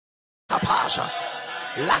Rakatosha.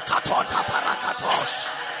 Lakatota Parakatos.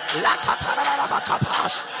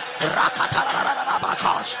 Lakatarabakapash.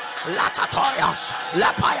 Rakatarabakash. Lakatoyas.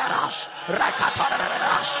 Lapayaras.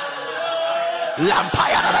 Rakatarabakash.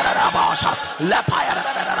 Lampayarabasha.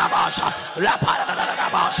 Lampayarabasha.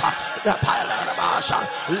 Lampayarabasha. Lampayarabasha.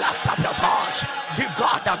 Lift up your voice. Give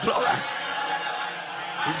God the glory.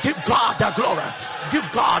 Give God the glory.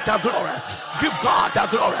 Give God the glory. Give God the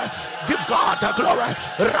glory. Give God the glory.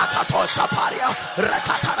 Rakatosha paria.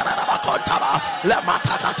 Rakatarabakotaba.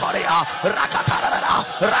 Lamatakatoria. Rakatarara.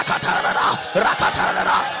 Rakatarara.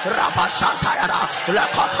 Rakatarara. Rabashantayara.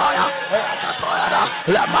 Lakatoya. Rakatoyara.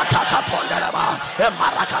 Lamatakapondaba.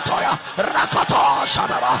 Marakatoya.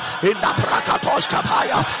 Rakatoshanaba. In the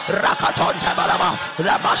Rakatoshkapaya. Rakatontabalaba.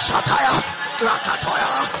 Lamashataya.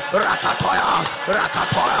 Rakatoya. Rakatoya.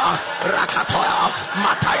 Rakatoya. Rakatoya.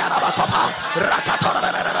 Mataya Rabakopa. Rakatoya.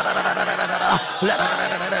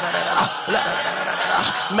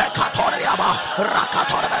 Mekatoriaba.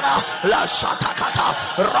 Rakatoya. La Shatakata.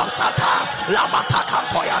 Rosata. La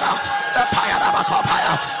Matakapoyara. The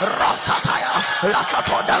Payarabakopaya. Rosataya. La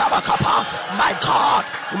Katodalabakapa. My God.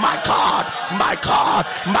 My God. My God.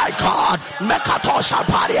 My God. Mekatosha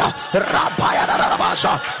Paria. Rampaya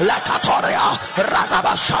Rabasha. Lakatoria.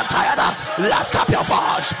 Radabashatayana. Lift up your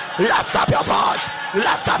voice. Lift up your voice.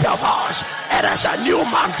 Lift up your voice. It is a new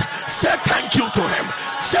month. Say thank you to him.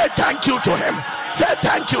 Say thank you to him. Say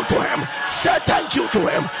thank you to him. Say thank you to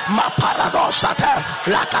him. Ma paradosate.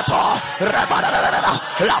 Lakato. Rabarara.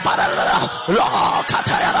 Labarara.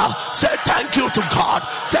 Lokatayana. Say thank you to God.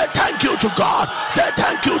 Say thank you to God. Say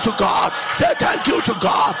thank you to God. Say thank you to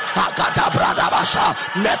God. Agada bradabasha.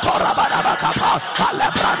 Metorabadabakapa.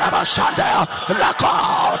 Alebradabashanda.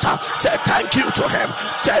 Lakota. Say thank you to him.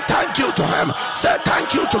 Say thank you to him. Say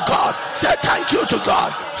thank you to God. Say thank you to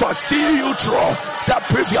God for seeing you through the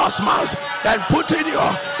previous months and putting you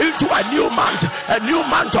into a new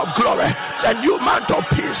month of glory, a new month of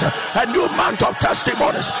peace, a new month of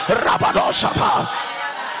testimonies. Rabadoshapa.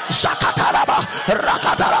 Zakataraba,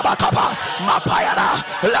 Rakataraba Kapa, Mapayana,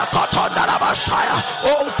 Lakotondaraba Shire.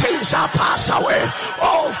 All things are passed away.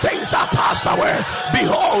 All things are passed away.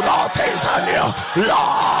 Behold, all things are new.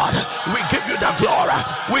 Lord, we give you the glory.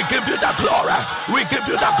 We give you the glory. We give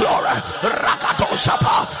you the glory.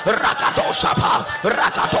 Rakadoshapa, Rakadoshapa,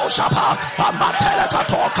 Rakadoshapa,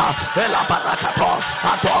 Amatelekatoka, Elabarakato,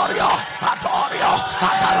 Adorio, Adorio,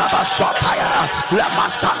 Adaraba Shotayana,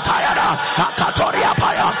 Lamasantayana, Akatoria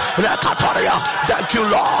Paya. Thank you,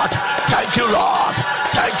 Lord. Thank you, Lord.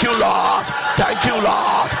 Thank you, Lord. Thank you,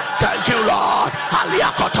 Lord. Thank you, Lord.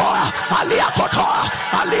 Aliakotoa, Aliakotoa,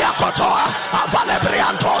 Aliakotoa,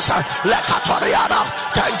 Avalebriantos, Lekatoriana.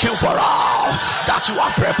 Thank you for all that you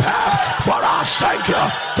are prepared for us. Thank you.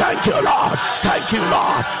 Thank you, Lord. Thank you,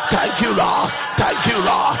 Lord. Thank you, Lord. Thank you,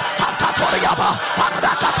 Lord. Akatoriaba,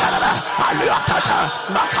 Arakatara, Aliakata,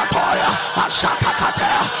 Makatoya, Ashatakata,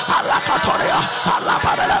 Alakatoria,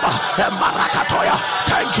 Alabaraba, and Marakatoya.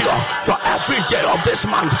 Thank you for every day of this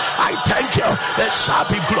month. I thank you. It shall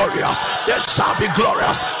be glorious. It shall be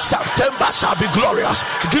glorious. September shall be glorious.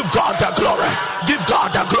 Give God the glory. Give God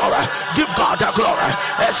the glory. Give God the glory.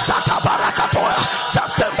 Barakatoya.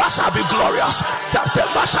 September shall be glorious.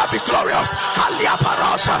 September shall be glorious. Alia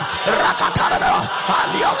Parasa, Rakatara,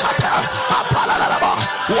 Aliokata, Apalalaba.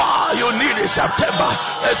 What you need in September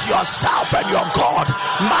is yourself and your God.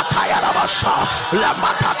 Matayarabasha,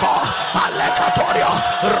 Lamatako, Alekatorio,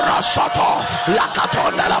 Rasato,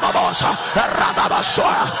 Lakatona Lababosa,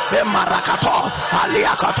 Radabashoa, Marakato,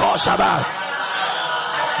 Aliakato Saba.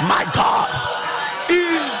 My God,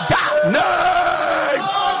 in that name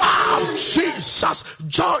of Jesus.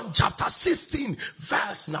 John chapter 16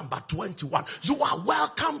 verse number 21. You are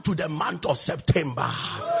welcome to the month of September.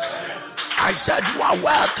 I said you are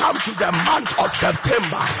welcome to the month of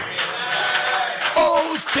September.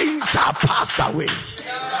 All things are passed away.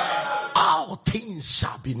 All things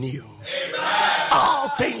shall be new. All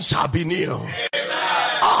things shall be new.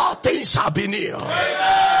 All things shall be new.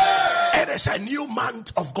 It is a new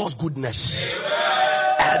month of God's goodness.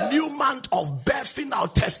 A new month of birthing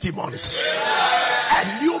out testimonies.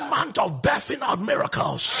 A new month of birthing out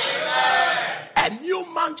miracles. A new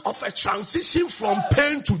month of a transition from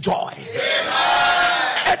pain to joy.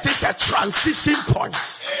 It is a transition point.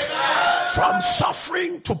 From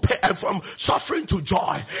suffering to pain, from suffering to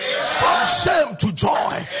joy. From shame to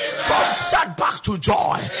joy. From setback to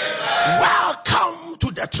joy. Welcome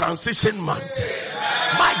to the transition month.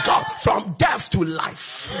 My God, from death to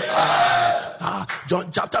life.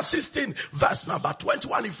 John chapter 16, verse number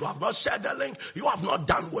 21. If you have not shared the link, you have not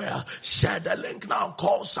done well. Share the link now.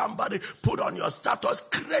 Call somebody. Put on your status.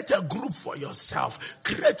 Create a group for yourself.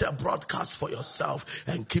 Create a broadcast for yourself.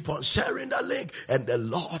 And keep on sharing the link. And the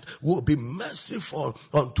Lord will be merciful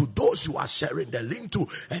unto those who are sharing the link to.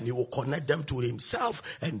 And he will connect them to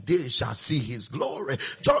himself. And they shall see his glory.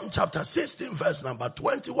 John chapter 16, verse number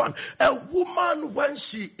 21. A woman, when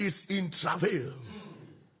she is in travail.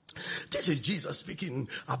 This is Jesus speaking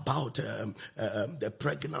about the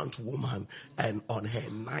pregnant woman and on her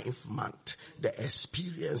 9th month, the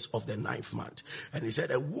experience of the 9th month. And he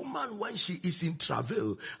said, a woman when she is in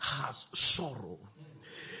travail has sorrow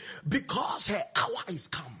because her hour is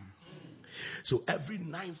come. So every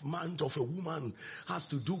 9th month of a woman has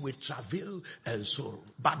to do with travail and sorrow.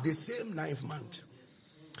 But the same 9th month.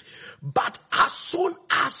 But as soon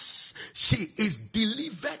as she is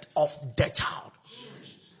delivered of the child.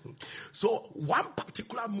 So one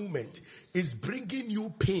particular moment is bringing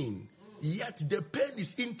you pain, yet the pain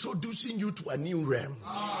is introducing you to a new realm.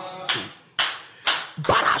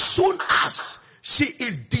 But as soon as she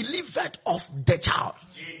is delivered of the child,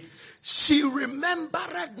 she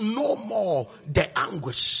remembered no more the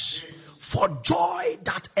anguish for joy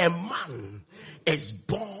that a man is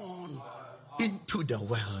born into the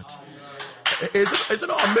world. Isn't it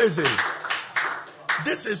amazing?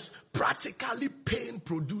 This is practically pain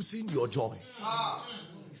producing your joy.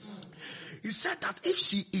 He said that if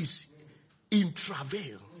she is in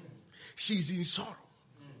travail, she is in sorrow.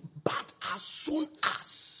 But as soon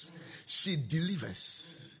as she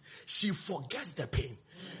delivers, she forgets the pain.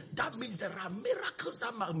 That means there are miracles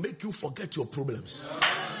that might make you forget your problems.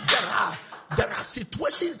 There are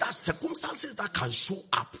situations, that circumstances that can show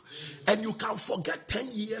up and you can forget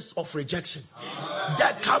 10 years of rejection.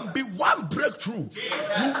 There can be one breakthrough.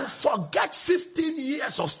 You will forget 15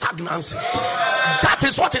 years of stagnancy. That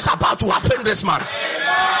is what is about to happen this month.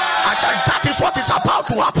 I said that is what is about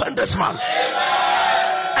to happen this month.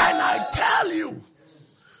 And I tell you,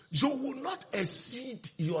 you will not exceed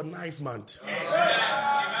your 9th month.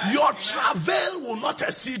 Your travail will not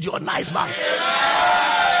exceed your 9th month.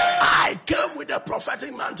 I came with a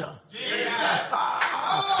prophetic mantle.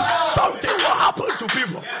 Something will happen to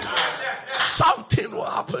people. Something will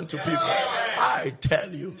happen to people. I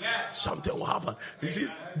tell you, something will happen. You see,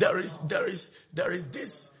 there is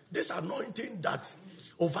this anointing that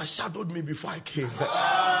overshadowed me before I came.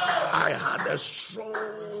 I had a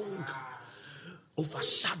strong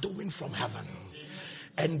overshadowing from heaven.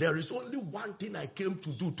 And there is only one thing I came to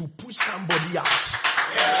do, to push somebody out.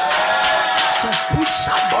 To push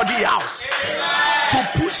somebody out. To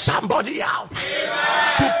push somebody out.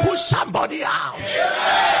 To push somebody out.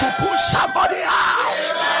 To push somebody out.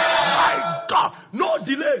 My God, no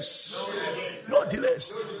delays. No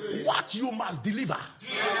delays. What you must deliver.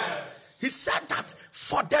 He said that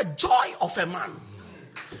for the joy of a man.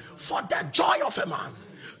 For the joy of a man.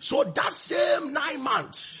 So that same 9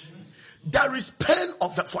 months, there is pain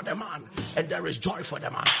for the man and there is joy for the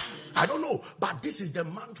man. I don't know, but this is the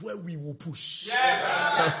month where we will push.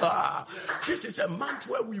 Yes. This is a month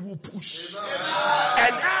where we will push.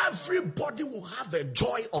 And everybody will have a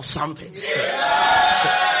joy of something.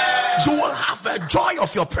 Yes. You will have a joy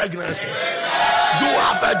of your pregnancy. Yes. You will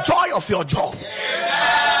have a joy of your job.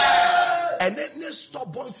 Yes. And any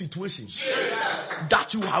stubborn situation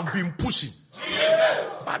that you have been pushing.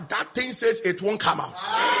 Jesus. But that thing says it won't come out.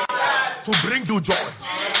 Jesus. To bring you joy.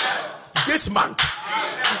 Jesus. This month.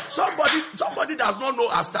 Jesus. Somebody does not know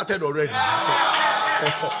I've started already. I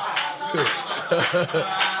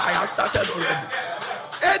have started already.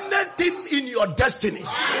 Anything in your destiny,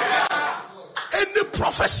 any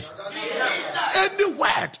prophecy, any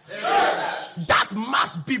word that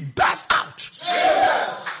must be birthed out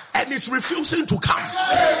and is refusing to come.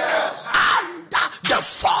 The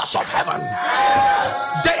force of heaven.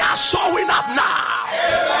 They are showing up now.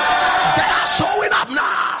 They are showing up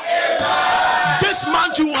now. This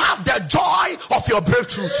month you have the joy of your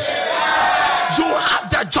breakthroughs. You have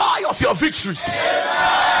the joy of your victories.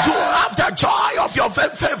 You have the joy of your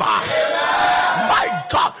favor. My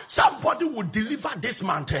God, somebody will deliver this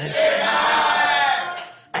month. And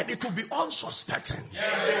it will be unsuspecting.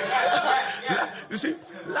 You see,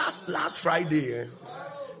 last Friday,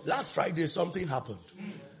 something happened.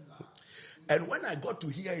 And when I got to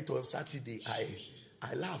hear it on Saturday, I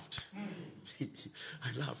laughed.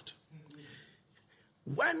 I laughed.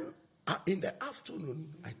 When in the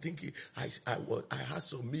afternoon, I think I had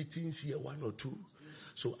some meetings here, 1 or 2.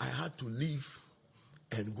 So I had to leave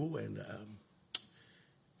and go and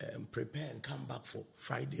prepare and come back for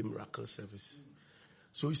Friday miracle service.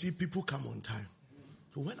 So you see, people come on time.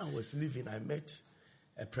 So when I was leaving, I met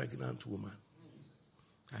a pregnant woman.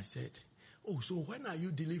 I said, oh, so when are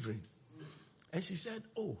you delivering? And she said,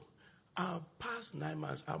 oh, past 9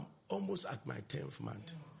 months, I'm almost at my 10th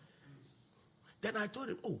month. Then I told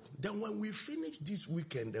him, oh, then when we finish this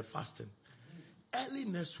weekend, the fasting, early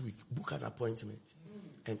next week, book an appointment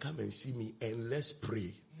and come and see me and let's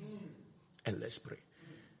pray. And let's pray.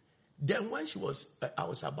 Then when I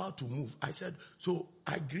was about to move, I said, so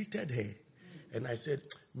I greeted her and I said,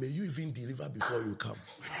 may you even deliver before you come.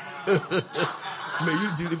 May you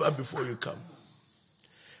deliver before you come.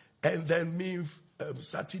 And then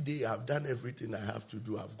Saturday, I've done everything I have to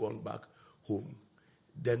do. I've gone back home.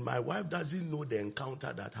 Then my wife doesn't know the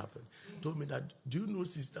encounter that happened. Told me that, do you know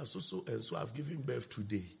sister so and so I've given birth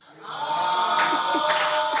today?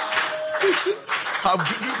 I've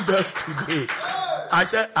given birth today. I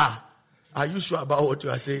said, are you sure about what you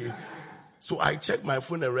are saying? So I checked my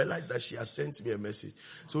phone and realized that she has sent me a message.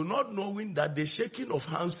 So not knowing that the shaking of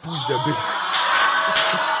hands pushed the baby.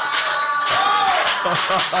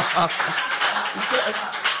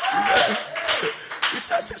 He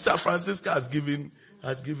said, Sister Francisca has given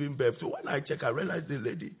birth. So when I check, I realized the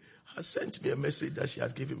lady has sent me a message that she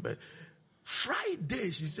has given birth.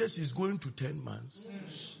 Friday, she says she's going to 10 months.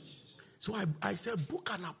 So I said, book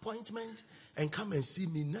an appointment and come and see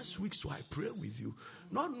me next week so I pray with you.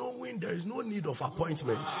 Not knowing there is no need of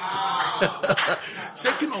appointment.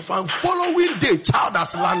 Shaking off and following day, child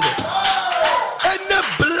has landed. Any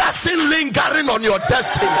blessing lingering on your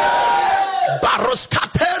destiny.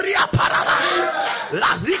 Baroskateria paradas.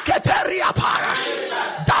 La riketeria paradas.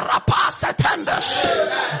 Darapasa tendes.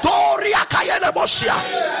 Doria kayene bosia.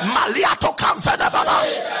 Maliato kamfedabana.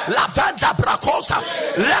 Lavenda bracosa.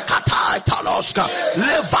 Lekata taloska.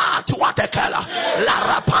 Leva tuatekela. La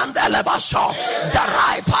rapande lebasho.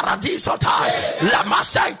 Darai paradiso tai. La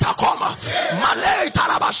masaita koma. Maleta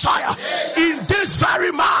labashaya. In this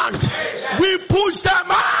very month, we push them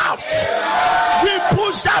out. We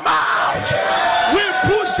push them out. We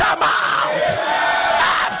push them out.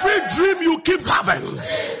 Every dream you keep having,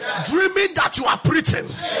 dreaming that you are preaching,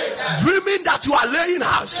 dreaming that you are laying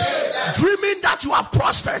house, dreaming that you have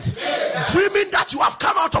prospered, dreaming that you have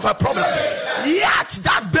come out of a problem, yet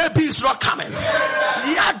that baby is not coming,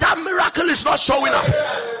 yet that miracle is not showing up.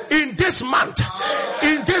 In this month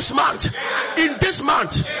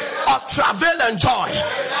of travail and joy,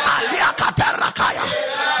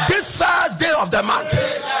 this first day of the month,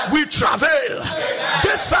 we travail.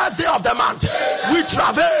 This first day of the month, we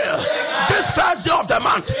travail. This first day of the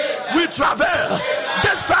month, we travail.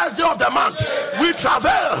 This first day of the month, we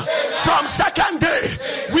travail. From second day,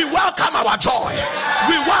 we welcome our joy.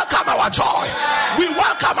 We welcome our joy. We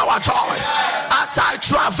welcome our joy. As I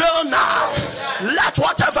travel now, let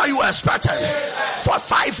whatever you expected for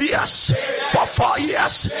 5 years, for 4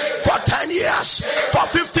 years, for 10 years, for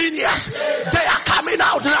 15 years, they are coming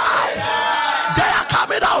out now. They are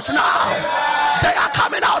coming out now. They are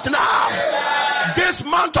coming out now. This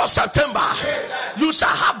month of September, you shall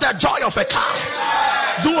have the joy of a car.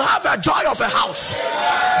 You have a joy of a house.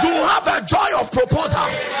 You have a joy of proposal.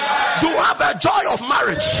 You have a joy of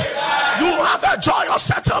marriage. You have a joy of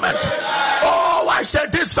settlement. Oh, I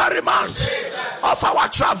said this very month of our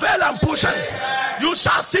travel and pushing, you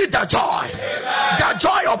shall see the joy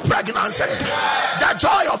of pregnancy, the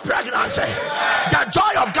joy of pregnancy, the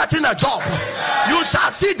joy of getting a job. You shall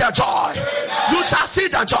see the joy. You shall see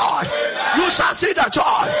the joy. You shall see the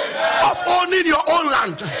joy of owning your own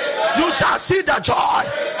land. You shall see the joy.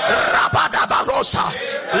 Rabadabarosa,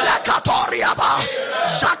 Lekatoriaba,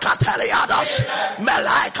 Zakateliadas,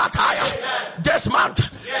 Melaikataya. This month,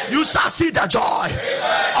 you shall see the joy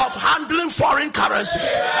of handling foreign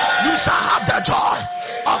currencies. You shall have the joy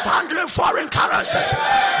of handling foreign currencies.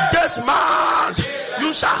 This month,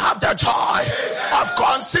 you shall have the joy of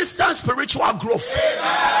consistent spiritual growth.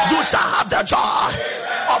 You shall have the joy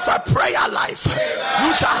of a prayer life.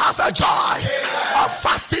 You shall have a joy of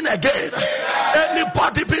fasting again.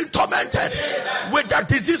 Anybody being tormented with the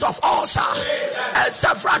disease of ulcer and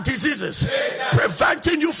several diseases,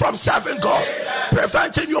 preventing you from serving God,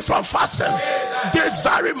 preventing you from fasting, this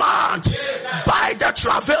very month, by the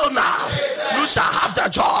travel now, you shall have the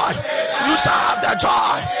joy. You shall have the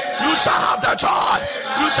joy. You shall have the joy.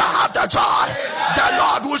 You shall have the joy. The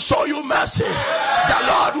Lord will show you mercy. The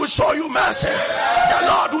Lord will show you mercy. The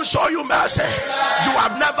Lord will show you mercy. You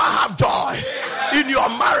have never had joy in your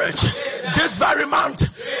marriage. This this very month,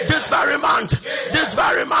 this very month, this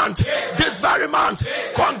very month, this very month.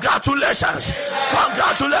 Congratulations,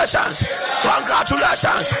 congratulations,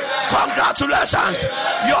 congratulations, congratulations.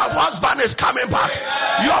 Your husband is coming back.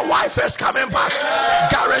 Your wife is coming back.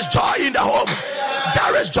 There is joy in the home.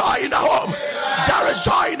 There is joy in the home. There is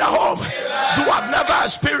joy in the home. You have never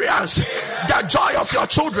experienced the joy of your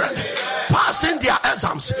children passing their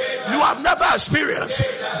exams. You have never experienced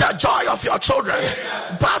the joy of your children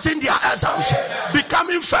passing their exams,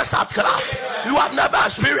 becoming first at class. You have never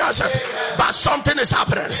experienced it, but something is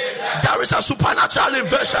happening. There is a supernatural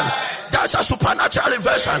invasion. There is a supernatural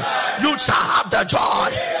invasion. You shall have the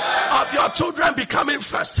joy of your children becoming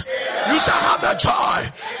first. You shall have the joy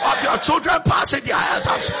of your children passing their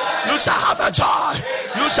exams. You shall have a joy.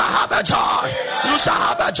 You shall have a joy. You shall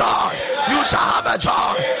have a joy. You shall have a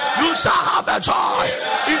joy. You shall have a joy.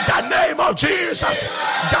 In the name of Jesus.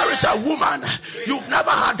 There is a woman. You've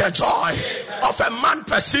never had the joy of a man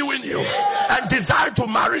pursuing you and desire to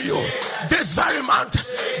marry you. This very month.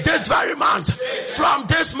 This very month. From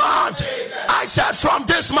this month. I said from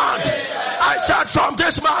this month. I said from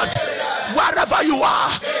this month. Wherever you are,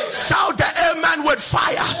 shout the amen with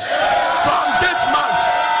fire. From this month.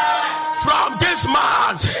 From this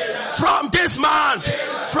month. From this month.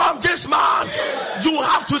 From this month. You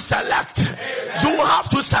have to select. You have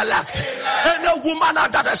to select any woman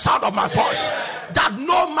under the sound of my voice that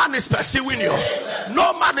no man is pursuing you.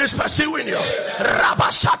 No man is pursuing you.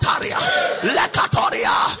 Rabashataria,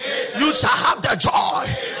 Lekatoria. You shall have the joy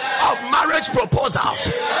of marriage proposals.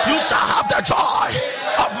 You shall have the joy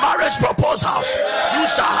of marriage proposals. You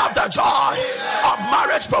shall have the joy of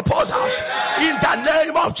marriage proposals. In the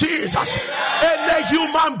name of Jesus. Any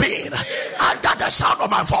human being under the sound of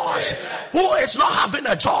my voice who is not having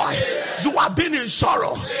a joy, you have been in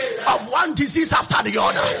sorrow of one disease after the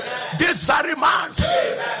other. This very month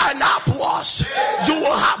and upwards, you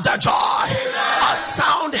will have the joy of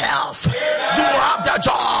sound health. You will have the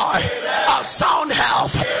joy of sound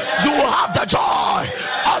health. You will have the joy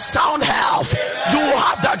of sound health. You will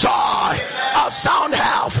have the joy of sound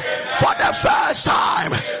health. For the first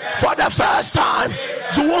time, for the first time,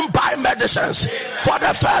 you won't buy medicines. For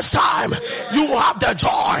the first time, you will have the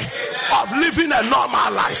joy of living a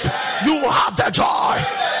normal life. You will have the joy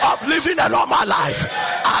of living a normal life.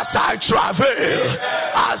 As I travel,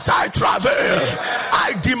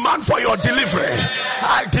 I demand for your delivery.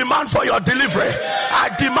 I demand for your delivery. I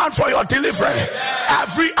demand for your delivery.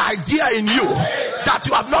 Every idea in you that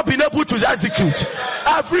you have not been able to execute,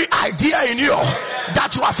 every idea in you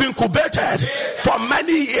that you have incubated for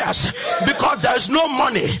many years because there is no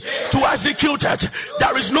money to execute it,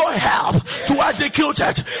 there is no help to execute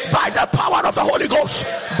it, by the power of the Holy Ghost,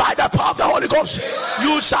 by the power of the Holy Ghost,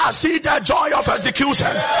 you shall see the joy of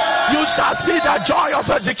execution. You shall see the joy of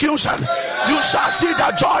execution. You shall see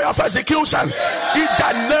the joy of execution. In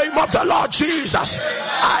the name of the Lord Jesus,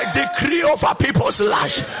 I decree over people's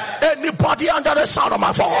lives, anybody under the sound of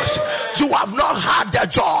my voice, you have not had the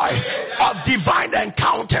joy of divine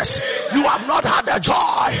encounters. You have not had the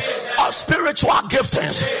joy of spiritual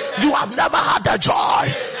giftings. You have never had the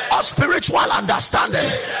joy of spiritual understanding.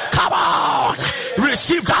 Come on,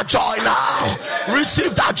 receive that joy now.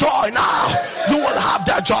 Receive that joy now. You will have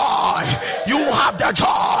the joy. You will have the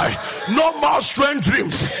joy. No more strange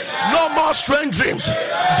dreams. No more strange dreams.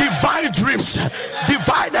 Divine dreams.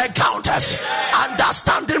 Divine encounters.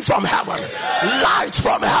 Understanding from heaven. Light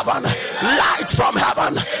from heaven. Light from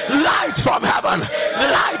heaven. Light from heaven.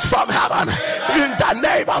 Light from heaven. In the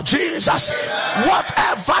name of Jesus.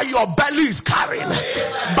 Whatever your belly is carrying,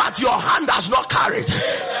 but your hand has not carried.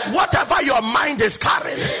 Whatever your mind is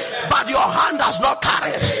carrying, but your hand has not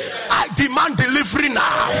carried. I demand delivery now.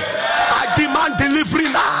 I demand delivery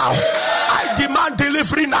now. I demand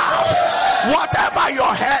delivery now. Whatever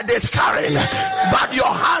your head is carrying, but your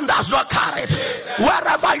hand has not carried.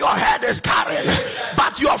 Wherever your head is carrying,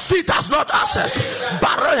 but your feet has not accessed.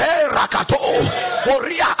 Barehe rakato,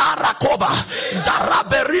 oria arakoba,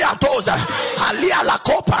 zaraberia toza, alia la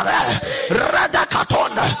kopare, reda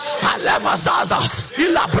katonda, aleva zaza,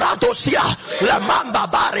 ilabradosia, la mamba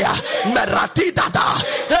baria, meratida da,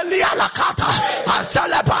 elia la kata,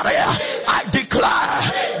 azale barea. I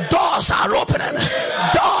declare, doors are opening.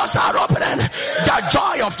 Doors are opening. The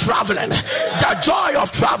joy of traveling. The joy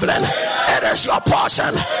of traveling. It is your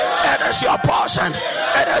portion. It is your portion.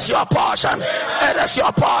 It is your portion. It is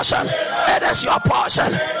your portion. It is your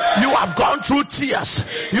portion. You have gone through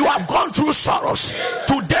tears. You have gone through sorrows.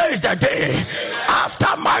 Today is the day.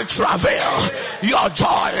 After my travail, your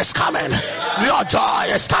joy is coming. Your joy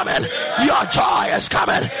is coming. Your joy is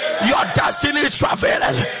coming. Your destiny is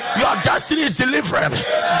travailing. Your destiny is delivering.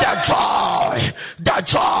 The joy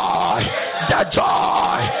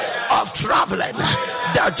of traveling,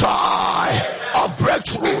 the joy of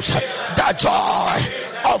breakthroughs, the joy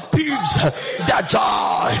of peace, the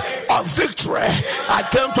joy of victory. I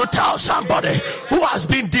came to tell somebody who has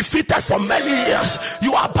been defeated for many years,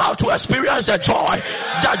 you are about to experience the joy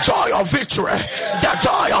of victory, the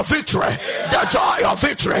joy of victory, the joy of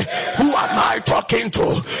victory. Who am I talking to?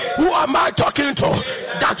 Who am I talking to?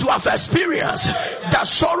 That you have experienced the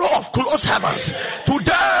sorrow of closed heavens.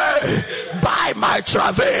 Today, by my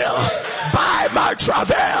travail,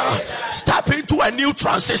 step into a new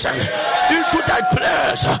transition, into that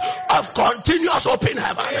place of continuous open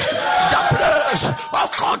heaven. The place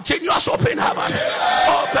of continuous open heaven.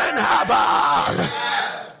 Open heaven.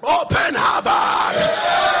 Open heaven.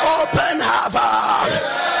 Open heaven.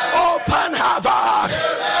 Open heaven.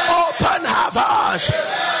 Open heavens.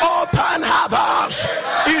 Open heavens.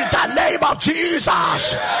 In the name of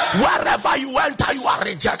Jesus. Wherever you enter, you are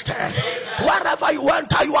rejected. Wherever you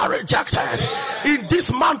enter, you are rejected. In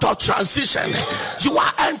this month of transition, you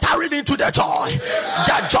are entering into the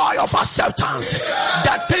joy of acceptance.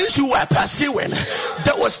 The things you were pursuing,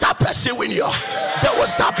 they will start pursuing you. They will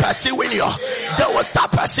start pursuing you. They will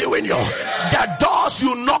start pursuing you. The doors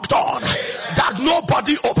you knocked on that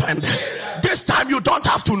nobody opened, this time you don't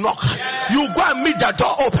have to knock. You go and meet the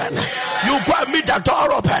door open. You go and meet the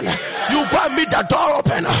door open. You go and meet the door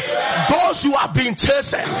open. Those you have been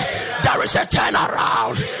chasing, there is a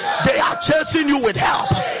turnaround. They are chasing you with help.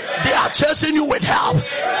 They are chasing you with help.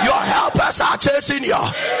 Your helpers are chasing you.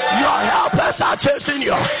 Your helpers are chasing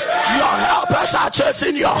you. Your helpers are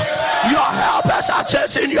chasing you. Your helpers are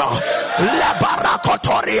chasing you.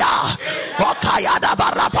 Lebarakotoria. Okayada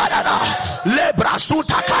barapadada.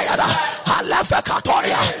 Lebrasuta kayada.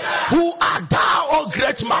 Halefekatoria. Who are thou, O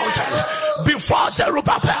great mountain? Before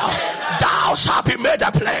Zerubbabel, thou shalt be made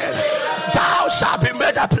a plain. Thou shalt be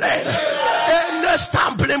made a plain. Any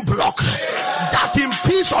stumbling block that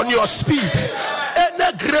impedes on your speed,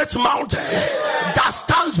 any great mountain that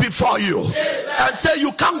stands before you and say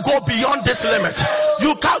you can't go beyond this limit,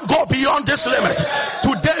 you can't go beyond this limit.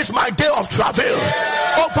 Today is my day of travail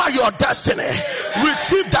over your destiny.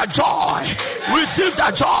 Receive the joy. Receive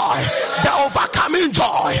the joy, the overcoming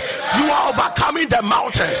joy. You are overcoming the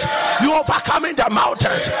mountains. You are overcoming the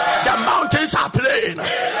mountains. The mountains are plain.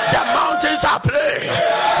 The mountains are plain.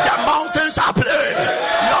 The mountains are plain.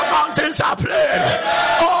 Your mountains are plain.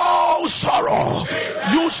 Oh, sorrow.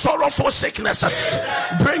 You sorrowful sicknesses,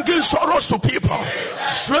 bringing sorrows to people.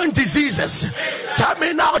 Strange diseases,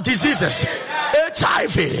 terminal diseases,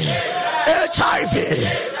 HIV,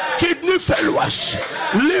 kidney failures,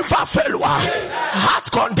 liver failure,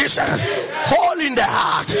 heart condition, hole in the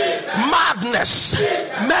heart, madness,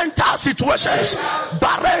 mental situations,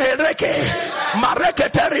 barehereke,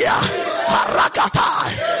 mareketeria, harakatai,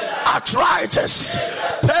 arthritis,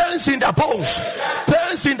 pains in the bones,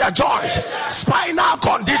 pains in the joints, spinal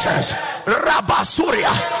conditions,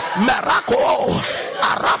 rabasuria, merako,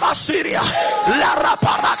 Arabasiria, Lara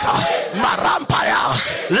Paraka, Marampaya,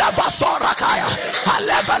 Lavasorakaya,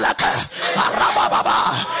 Alevalaka,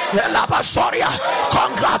 Arababa, Lavasoria.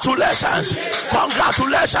 Congratulations,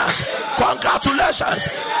 congratulations, congratulations.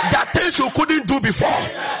 The things you couldn't do before,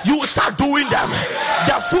 you will start doing them.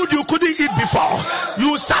 The food you couldn't eat before,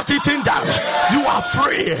 you will start eating them. You are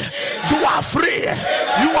free. You are free.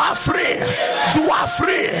 You are free. You are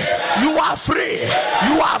free. You are free.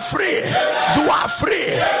 You are free. You are free.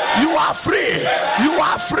 You are free. You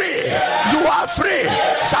are free. You are free.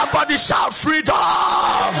 Somebody shout freedom.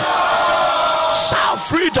 Shout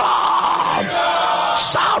freedom.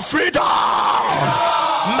 Shout freedom.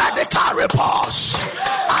 Medical reports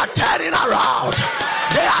are turning around.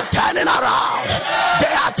 They are turning around.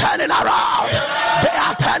 They are turning around. They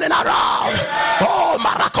are turning around. Oh,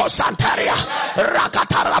 Marako Santeria,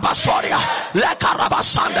 Rakatarabasoria,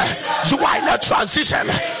 Lekarabasande. You are in a transition.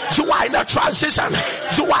 You are in a transition.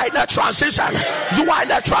 You are in a transition. You are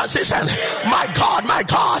in a transition. My God, my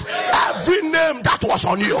God. Every name that was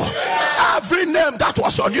on you, every name that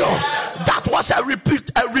was on you, that was a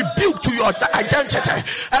rebuke to your identity,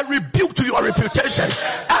 a rebuke to your reputation.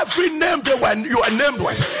 Every name you were named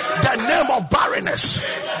with, the name of barrenness,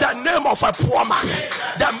 the name of a poor man,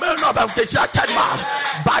 the name of a dejected man,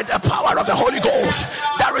 by the power of the Holy Ghost,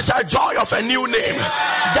 there is a joy of a new name.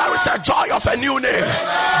 There is a joy of a new name.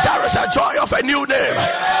 There is a joy of a new name.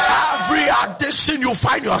 Every addiction addiction you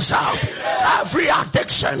find yourself, every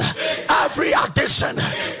addiction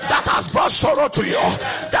that has brought sorrow to you,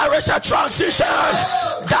 there is a transition.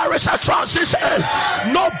 There is a transition.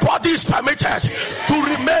 Nobody is permitted to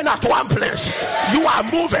remain at one place. You are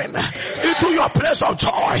moving into your place of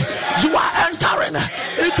joy. You are entering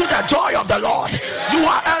into the joy of the Lord. You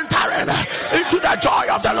are entering into the joy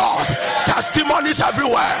of the Lord. Testimonies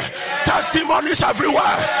everywhere. Testimonies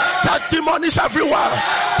everywhere. Testimonies everywhere.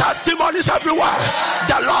 Testimonies everywhere.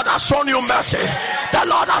 The Lord has shown you mercy. The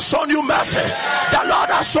Lord has shown you mercy. The Lord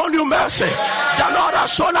has shown you mercy. The Lord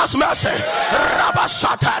has shown us mercy.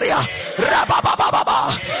 Rabashataria, Rabababa,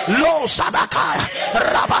 Lo Sadakaya,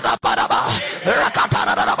 Rabadabadaba,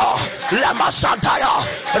 Rakatarabo, Lema Santaya,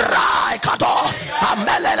 Raikado,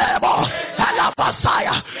 Amelelebo,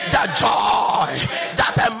 Alabasaya. The joy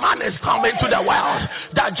that a man is coming to the world.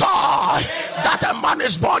 The joy that a man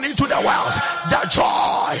is born into the world. The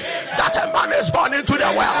joy that a man is born into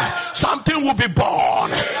the world. Something will be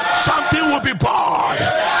born. Something will be born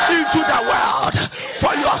into the world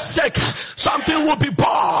for your sake. Something will be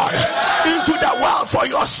born into the world for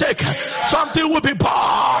your sake. Something will be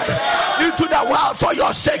born into the world for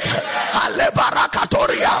your sake.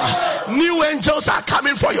 Alebarakatoria. New angels are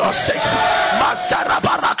coming for your sake.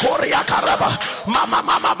 Masarabarakoria karaba. Mama.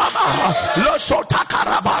 Losota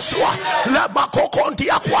karabasua. Lemakokonti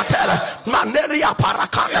aquatele. Maneria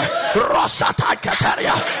parakane. Rosata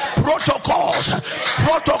kateria. Protocols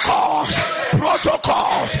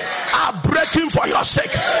are breaking for your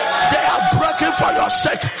sake. They are breaking for your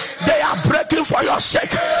sake. They are breaking for your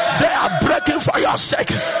sake. They are breaking for your sake.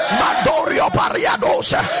 Mandorio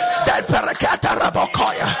Pariados.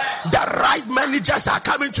 The right managers are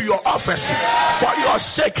coming to your office for your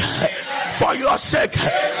sake. For your sake.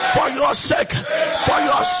 For your sake. For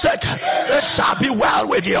your sake. It shall be well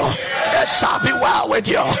with you. It shall be well with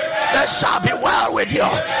you. It shall be well with you.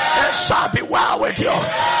 It shall be well with you.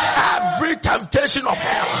 Every temptation of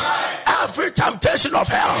hell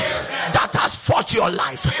that has fought your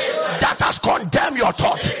life, that has condemned your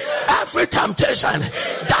thought, every temptation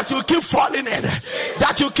that you keep falling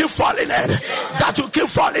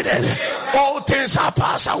in, all things are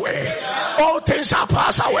passed away. All things are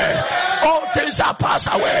passed away. All things are passed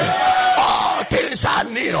away. All things are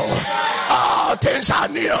new. All things are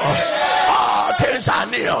new. All things are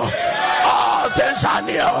new. All things are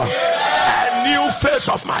new. A new phase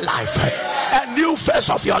of my life. A new phase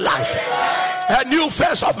of your life. A new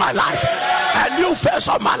phase of my life. A new phase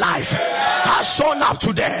of my life has shown up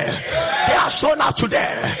today. They are shown up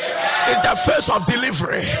today. It's the phase of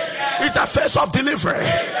delivery. It's the phase of delivery.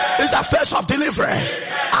 It's the phase of delivery.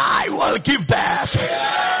 I will give birth.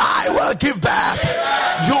 I will give birth.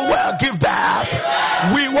 You will give birth.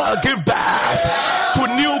 We will give birth to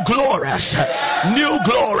new glories. New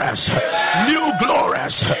glories. New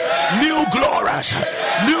glories. New glories.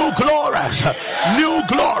 New glories. New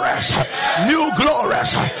glories. New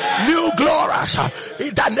glories. New glories.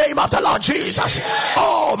 In the name of the Lord Jesus.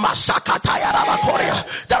 Oh, Masakataya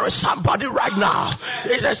Rabakoria. There is somebody right now.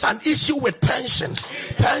 There's an issue with pension.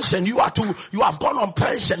 Pension. You have gone on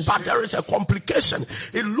pension, but there is a complication.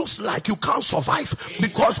 It looks like you can't survive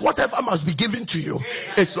because whatever must be given to you,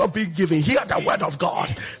 it's not being given. Hear the word of God.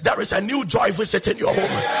 There is a new joy visiting your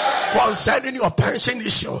home concerning your pension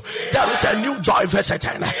issue. There is a new joy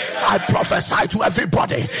visiting. I prophesy to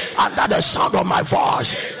everybody under the sound of my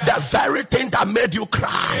voice. The very thing that made you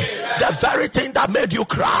cry, the very thing that made you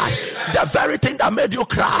cry, the very thing that made you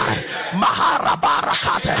cry,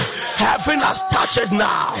 Maharabarakate. Heaven has touched it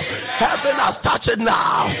now. Heaven has touched it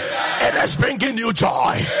now. It is bringing you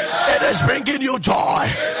joy. It is bringing you joy.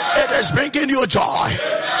 It is bringing you joy.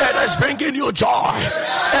 It is bringing you joy.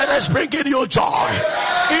 It is bringing you joy.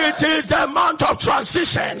 It is the month of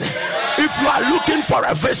transition. If you are looking for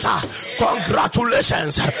a visa,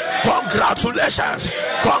 congratulations. Congratulations.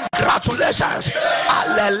 Congratulations.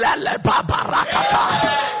 Alelele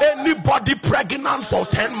babarakaka. Anybody pregnant for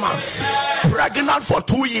 10 months, pregnant for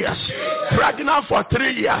 2 years, pregnant for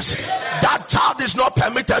 3 years, that child is not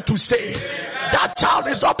permitted to stay. That child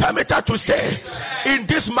is not permitted to stay. In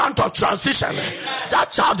this month of transition,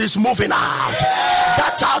 that child is moving out.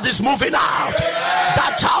 That child is moving out.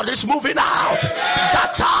 That child is moving out.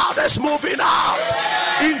 That child is moving out.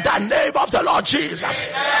 In the name of the Lord Jesus.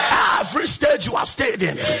 Every stage you have stayed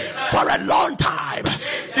in for a long time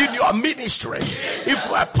in your ministry, if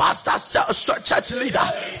you are a pastor, church leader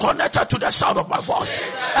connected to the sound of my voice,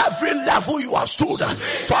 every level you have stood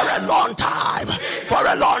for a long time, for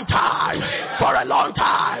a long time, for a long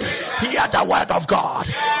time, hear the word of God.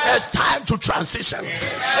 It's time to transition.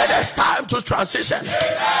 It is time to transition.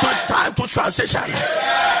 It's time to transition.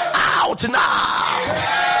 Out now.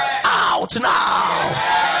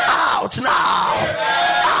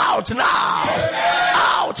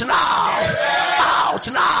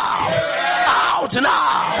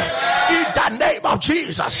 of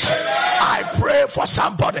Jesus, I pray for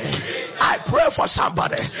somebody. I pray for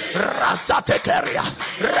somebody. Rasatekeria,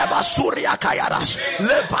 Rebasuria Kayaras,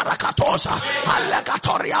 Lebarakatosa,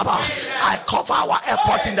 Alegatoriaba. I cover our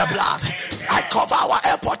airport in the blood. I cover our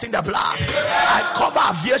airport in the blood. I cover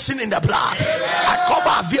aviation in the blood. I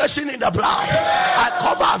cover aviation in the blood. I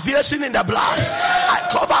cover aviation in the blood. I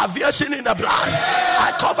cover aviation in the blood.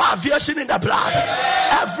 I cover aviation in the blood.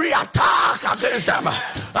 Every attack against them.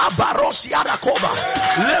 Abarosia Rakoba,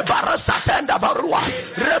 Lebarasatenda Barua,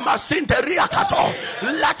 Remasinteria Kato.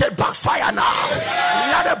 Let it backfire now.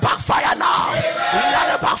 Let it backfire now.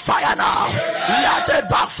 Let it backfire now. Let it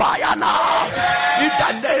backfire now.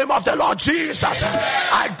 In the name of the Lord Jesus,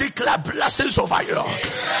 I declare blessings over you.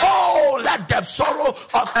 Oh, let the sorrow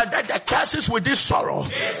of let the curses with this sorrow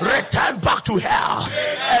return back to hell,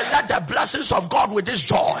 and let the blessings of God with this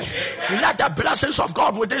joy. Let the blessings of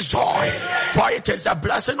God with this joy, for it is the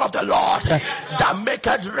blessing of the Lord that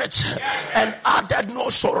maketh rich and added no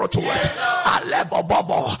sorrow to it. Alebo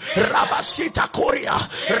bobo, Rabasita Korea,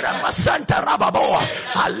 Ramasanta Rababo,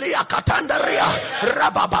 Alia Katandaria,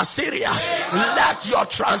 Rababasiria. Let your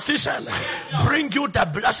transition bring you the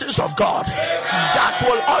blessings of God that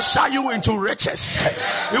will usher you into riches.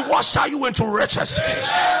 It will usher you into riches.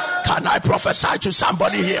 Can I prophesy to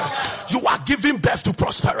somebody here? You are giving birth to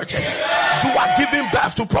prosperity. You are giving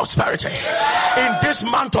birth to prosperity. In this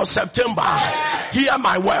month of September, hear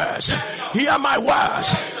my words. Hear my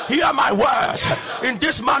words. Hear my words. In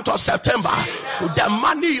this month of September, the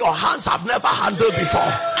money your hands have never handled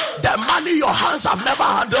before. The money your hands have never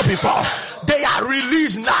handled before. They are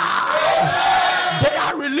released now. They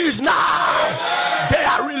are released now. They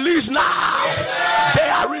are released now. They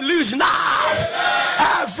are released now.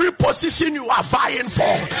 Every position you are vying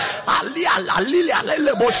for,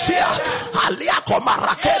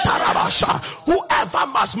 whoever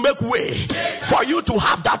must make way for you to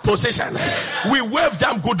have that position, we wave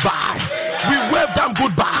them goodbye. We wave them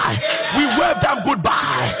goodbye. We wave them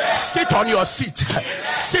goodbye. Sit on your seat.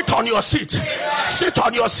 Sit on your seat. Sit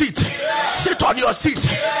on your seat. Sit on your seat.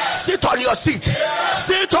 Sit on your seat.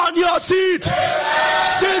 Sit on your seat.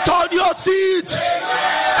 Sit on your seat.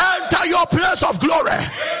 Enter your place of glory.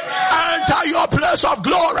 Enter your place of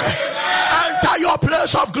glory. Enter your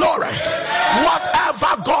place of glory.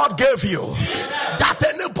 Whatever God gave you, that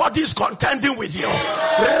anybody is contending with you,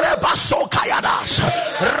 Rebaso Kayadash,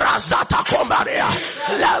 Razata Kombaria,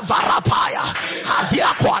 Levarapaya,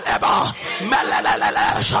 Hadia Kwaleba,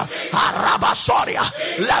 Melelelesh, Arabasoria,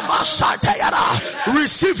 Lemasatayara.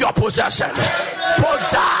 Receive your possession.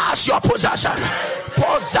 Possess your possession.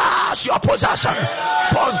 Possess your possession.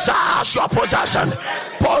 Possess your possession.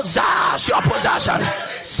 Possess your possession.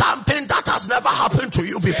 Something that has never happened to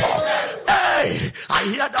you before. Hey, I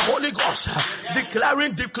hear the Holy Ghost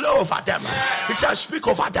declare over them. He says, speak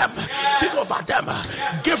over them. Speak over them.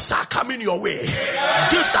 Gifts are coming your way.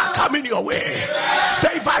 Gifts are coming your way.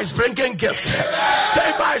 Favor is bringing gifts.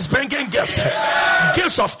 Favor is bringing gifts.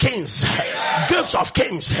 Gifts of kings. Gifts of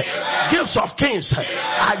kings. Gifts of kings.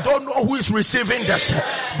 I don't know who is receiving this,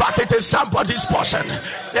 but it is somebody's portion.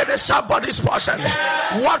 It is somebody's portion.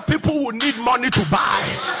 What people will need money to buy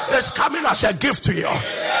is coming as a gift to you.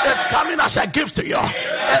 It's coming as a gift to you.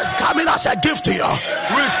 It's coming as a gift to you.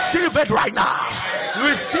 Receive it right now.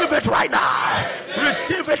 Receive it right now.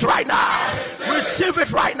 Receive it right now. Receive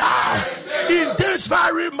it right now. In this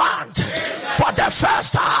very month, for the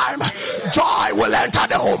first time, joy will enter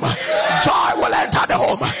the home. Joy will enter the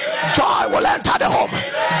home. Joy will enter the home.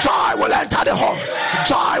 Joy will enter the home.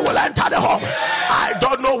 Joy will enter the home. I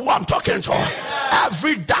don't know who I'm talking to.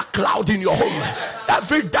 Every dark cloud in your home,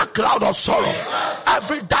 every dark cloud of sorrow,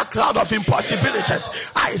 every dark cloud of impossibilities,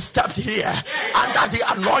 I stepped here under the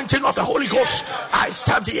anointing of the Holy Ghost. I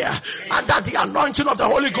stepped here under the anointing of the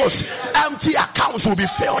Holy Ghost. Empty accounts will be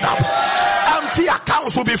filled up. Empty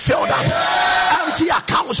accounts will be filled up. Empty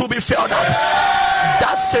accounts will be filled up.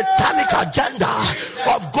 That satanic agenda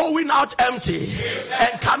of going out empty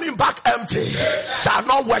and coming back empty shall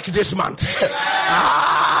not work this month.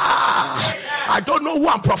 I don't know who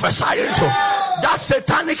I'm prophesying to. That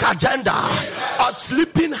satanic agenda of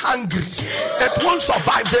sleeping hungry, it won't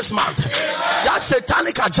survive this month. That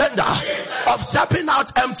satanic agenda of stepping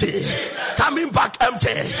out empty, coming back empty,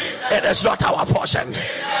 it is not our portion.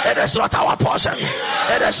 It is not our portion.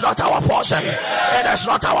 It is not our portion. It is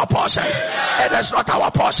not our portion. It is not our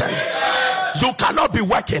portion. You cannot be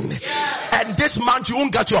working and this month you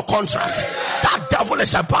won't get your contract. That devil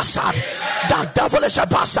is a bastard. That devil is a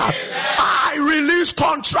bastard. I release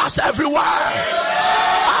contracts everywhere.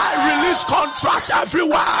 I release contracts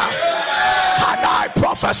everywhere. Can I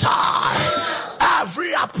prophesy?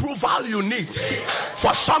 Every approval you need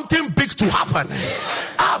for something big to happen,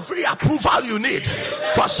 every approval you need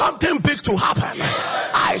for something big to happen,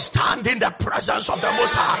 I stand in the presence of the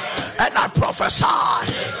Most High and I prophesy,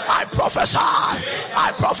 I prophesy,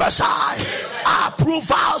 I prophesy.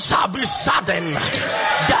 Approval shall be sudden.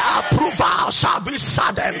 The approval shall be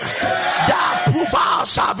sudden. The approval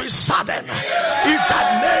shall be sudden. In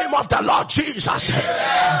the name of the Lord Jesus,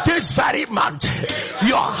 this very month,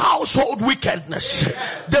 your household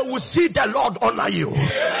wickedness, they will see the Lord honor you.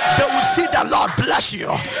 They will see the Lord bless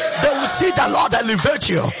you. They will see the Lord elevate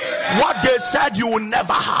you. What they said you will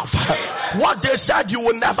never have. What they said you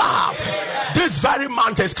will never have. This very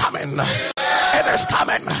month is coming. It is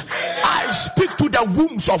coming. I speak to the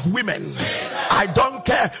wombs of women. I don't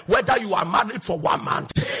care whether you are married for 1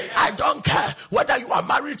 month. I don't care whether you are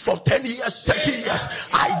married for 10 years, 30 years.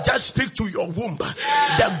 I just speak to your womb.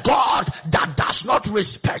 The God that does not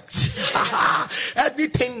respect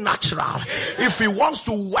anything natural. If he wants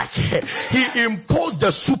to work, he imposed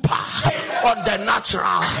the super on the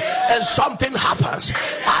natural and something happens.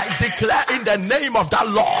 I declare in the name of the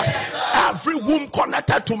Lord, every womb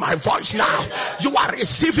connected to my voice now, you are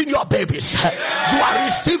receiving your babies. You are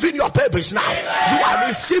receiving your babies now. You are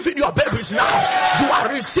receiving your babies now. You are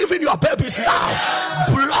receiving your babies now.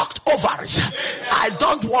 Blocked ovaries. I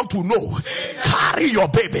don't want to know. Carry your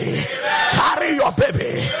baby. Carry your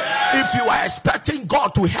baby. If you are expecting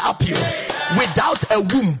God to help you without a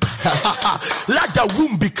womb, let the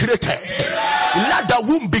womb be created. Let the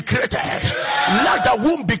womb be created. Let the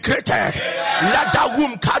womb be created. Let that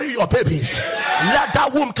womb carry your babies. Let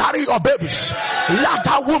that womb carry your babies. Let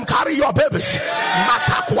that womb carry your babies.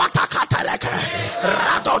 Matakwata kataleke.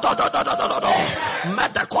 Radododododododo.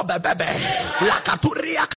 Medeko bebebe.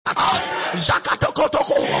 Lakaturia kata.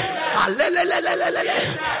 Jakatokotoko. Alelelelelelele.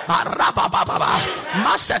 Arabababa.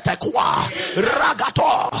 Masetekwa.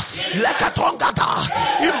 Ragato. Lekatongata.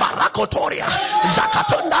 Imarakotoria.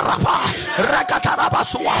 Jakatonda rapa.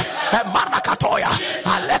 Rekatarabasua. Marakatoya.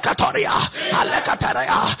 Alekatoria.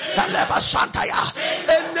 Alekataria. Alebashantaya.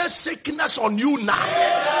 Any sickness on you now,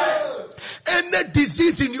 any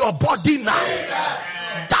disease in your body now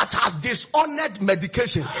that has dishonored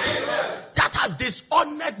medications, that has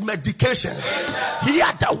dishonored medications, hear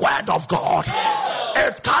the word of God.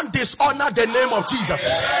 It can't dishonor the name of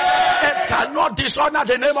Jesus. It cannot dishonor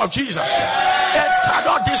the name of Jesus. It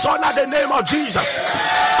cannot dishonor the name of Jesus.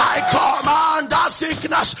 I command that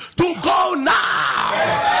sickness to go now.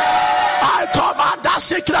 I command that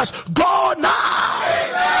sickness, go now.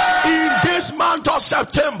 In this month of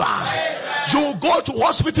September, you go to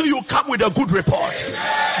hospital, you come with a good report.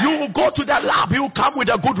 You will go to the lab, you come with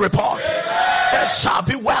a good report. It shall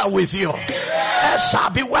be well with you. It shall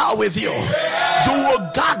be well with you. You will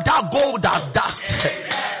gather gold as dust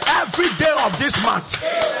every day of this month.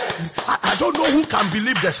 I don't know who can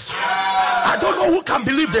believe this. I don't know who can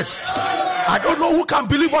believe this. I don't know who can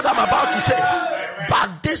believe what I'm about to say.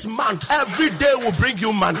 But this month, every day will bring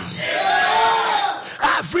you money.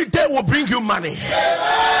 Every day will bring you money.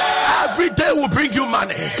 Every day will bring you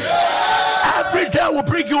money. Every day will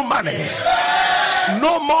bring you money.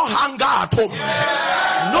 No more hunger at home.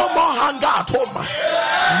 No more hunger at home.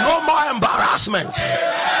 No more embarrassment.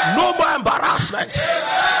 No more embarrassment.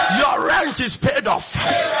 Your rent is paid off.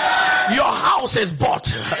 Your house is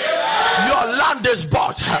bought. Your land is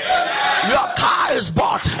bought. Your car is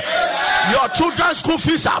bought. Your children's school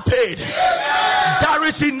fees are paid. There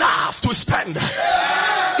is enough to spend.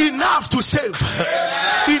 Enough to save.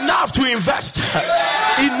 Enough to invest.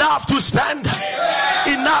 Enough to spend.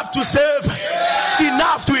 Enough to save.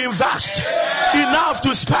 Enough to invest. Enough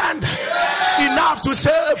to spend. Enough to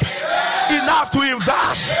save. Enough to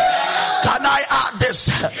invest. Can I add this?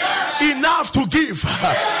 Enough to give.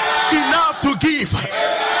 Enough to give.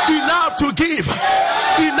 Enough to give.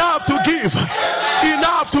 Enough to give.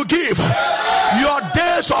 Enough to give. Your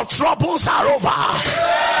days of troubles are over.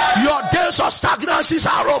 Your days of stagnations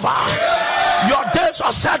are over. Your days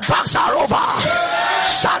of setbacks are over.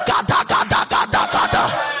 Shakadakadakadakada.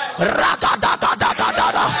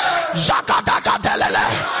 Rakadakadakadada. Zakadakadelele.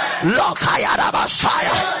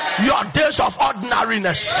 Lokayarabashaya. Your days of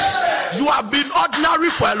ordinariness. You have been ordinary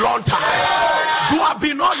for a long time. You have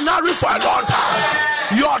been ordinary for a long time.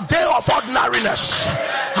 Your day of ordinariness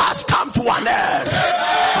has come to an end.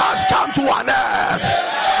 Has come to an end.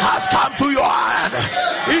 Has come to your end.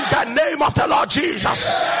 In the name of the the Lord Jesus.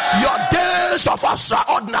 Your days of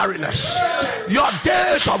extraordinariness, your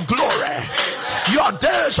days of glory, your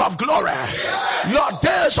days of glory, your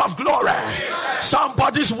days of glory.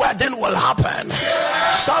 Somebody's wedding will happen.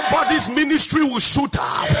 Somebody's ministry will shoot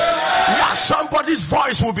up. Yeah, somebody's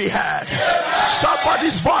voice will be heard.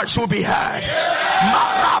 Somebody's voice will be heard.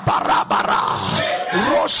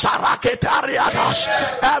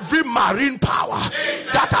 Every marine power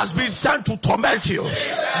that has been sent to torment you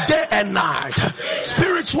day and night,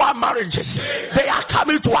 spiritual marriages, they are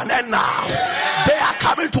coming to an end now. They are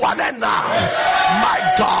coming to an end now.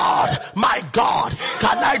 My God,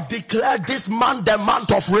 can I declare this month the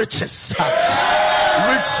month of riches?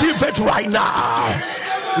 Receive it right now.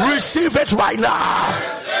 Receive it right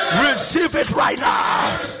now. Receive it right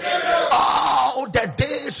now. Oh, the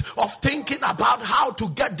days of thinking about how to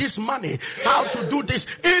get this money, how to do this,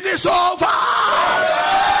 it is over.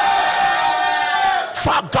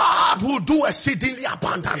 For God will do exceedingly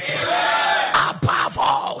abundantly above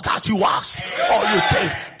all that you ask or you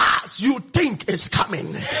think. As you think is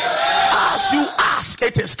coming, as you ask,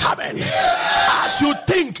 it is coming. As you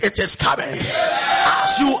think, it is coming.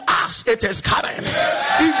 As you ask, it is coming.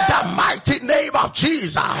 In the mighty name of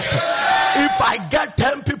Jesus. If I get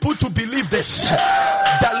 10 people to believe this,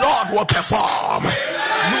 the Lord will perform.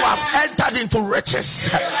 You have entered into riches.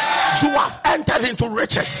 You have entered into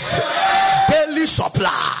riches. Daily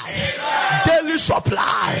supply. Daily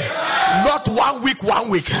supply. Not 1 week, 1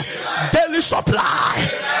 week. Daily supply.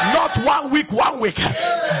 Not 1 week, 1 week.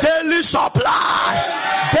 Daily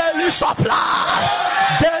supply. Daily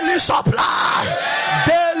supply. Daily supply.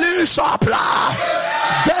 Daily supply.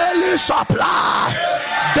 Daily supply.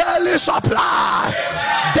 Daily supply.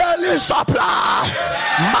 Daily supply.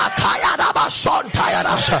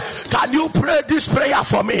 Can you pray this prayer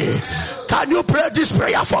for me? Can you pray this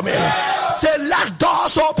prayer for me? Say, let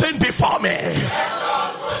doors open before me.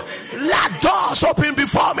 Let doors open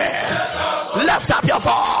before me. Lift up your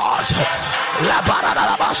voice. La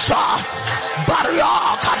baradalabasha. Bario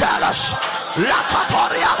kadelas. La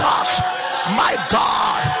katoriapas. My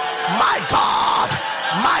God. My God.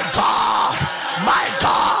 My God. My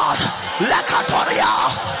God. La katoria.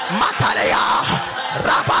 Matalea.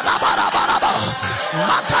 Rabadabarabaraba.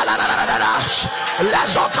 Matalalalalas.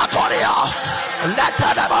 Lezokatoria.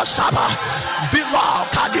 Letadabasaba. Villa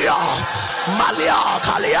Kadia. Malia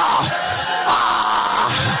Kalia.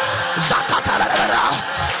 Zakatalala.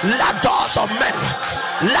 Let doors of men,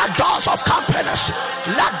 let doors of companies,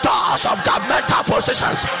 let doors of governmental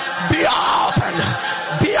positions be open.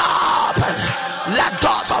 Be open. Let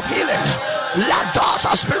doors of healing, let doors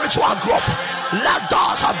of spiritual growth, let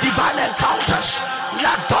doors of divine encounters,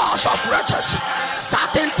 let doors of riches,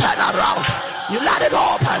 certain turn around. You let it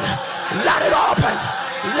open. Let it open.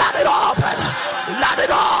 Let it open. Let it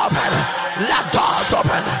open. Let doors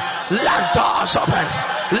open. Let doors open.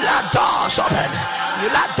 Let doors open.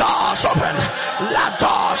 Let doors open. Let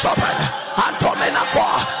doors open. Antomena kwa.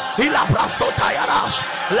 Ila braso tayaras.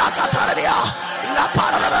 La cataria. La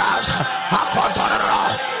paradas. Akontorara.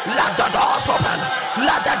 Let the doors open.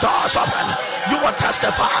 Let the doors open. You will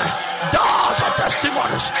testify. Doors of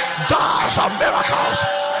testimonies. Doors of miracles.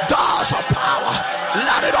 Doors of power.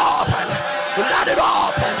 Let it open. Let it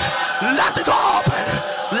open. Let it open.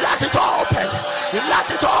 Let it open. Let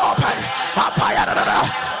it open. Apayadada.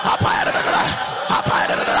 Apayadada.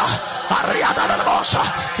 Apayadada. Ariadada bosa.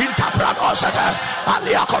 Intabradosa.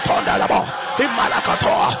 Aliakotonda labo.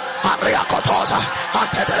 Imalakato. Ariakotosa.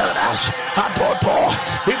 Antedadadas. Antoto.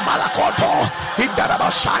 Imalakoto.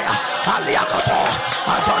 Indarabasaya. Aliakoto.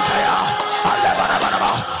 Azontaya.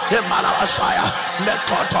 Alebarabaraba. Imalabasaya.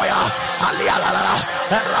 Mekotoya. Alialalala.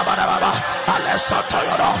 Erabarababa.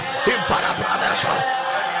 Alesotoyono. Infarabradeso.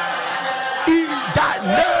 In the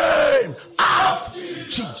name of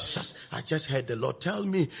Jesus. I just heard the Lord tell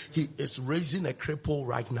me he is raising a cripple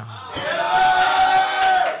right now.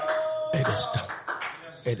 It is done.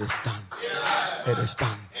 It is done. It is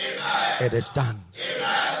done. It is done.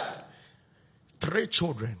 3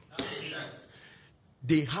 children.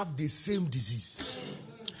 They have the same disease.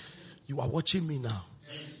 You are watching me now.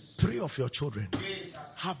 3 of your children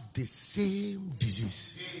have the same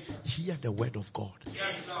disease. Hear the word of God.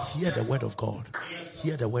 Hear the word of God.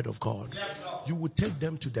 Hear the word of God. You will take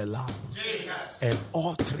them to the lab and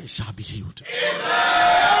all 3 shall be healed.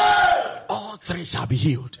 All 3 shall be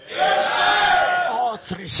healed. All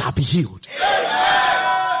 3 shall be healed.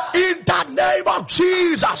 In the name of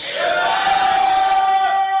Jesus.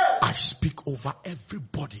 I speak over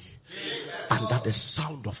everybody under the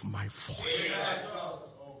sound of my voice.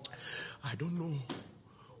 I don't know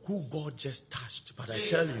who God just touched, but I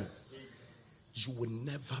tell you, you will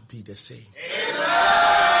never be the same.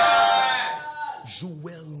 You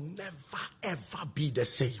will never ever be the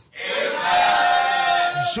same.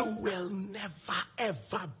 You will never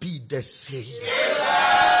ever be the same.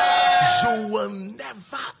 You will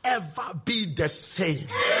never ever be the same.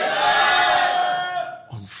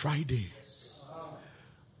 On Friday,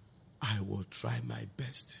 I will try my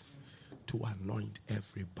best to anoint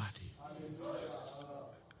everybody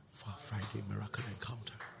for Friday Miracle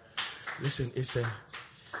Encounter. Listen, it's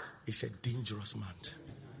a dangerous month.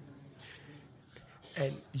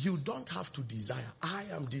 And you don't have to desire. I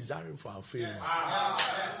am desiring for our failure.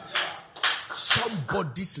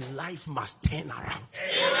 Somebody's life must turn around.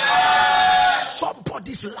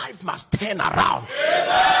 Somebody's life must turn around.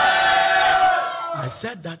 I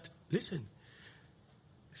said that, listen,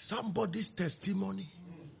 somebody's testimony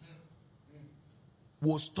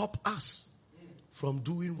will stop us from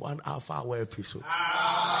doing 1 half-hour episode.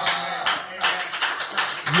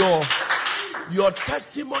 Your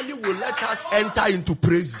testimony will let us enter into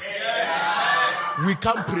praises. We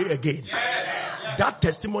can't pray again. That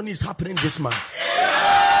testimony is happening this month.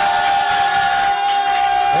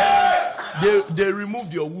 They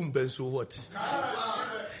removed your womb, and so what?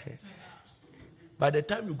 By the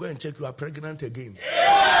time you go and check, you are pregnant again.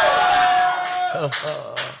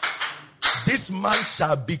 This month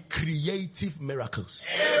shall be creative miracles.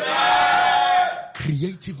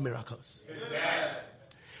 Creative miracles.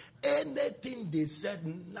 Anything they said,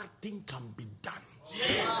 nothing can be done.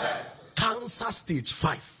 Jesus. Cancer stage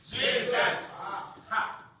 5. Jesus.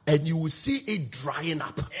 And you will see it drying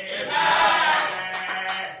up. Amen.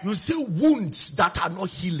 You see wounds that are not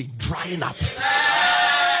healing drying up.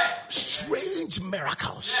 Amen. Strange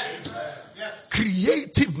miracles. Yes.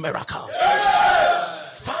 Creative miracles.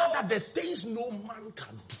 Yes. Father, the things no man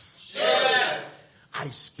can do. Yes. I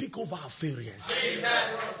speak over our failures.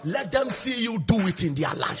 Jesus. Let them see you do it in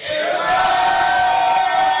their lives. Jesus.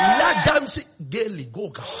 Let them see. Daily,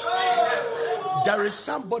 Goga. There is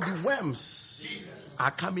somebody, worms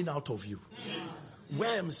are coming out of you.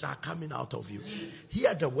 Worms are coming out of you.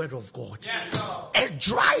 Hear the word of God. It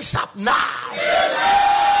dries up now.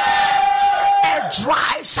 It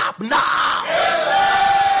dries up now.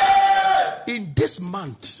 In this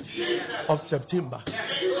month of September,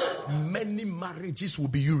 many marriages will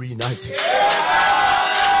be reunited.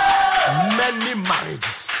 Many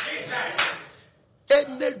marriages.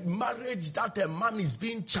 Any marriage that a man is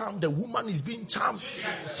being charmed, a woman is being charmed,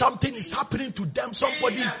 something is happening to them,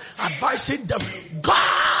 somebody is advising them.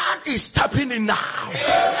 God is stepping in now.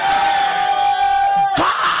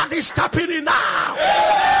 God is stepping in now.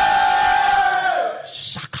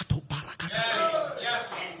 Shakato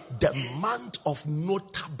Barakata. The month of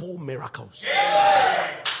notable miracles.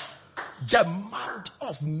 The month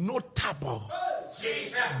of notable.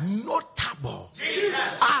 Jesus. Notable.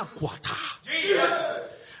 Jesus. Aquata.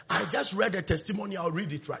 Jesus. I just read a testimony. I'll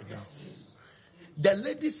read it right now. The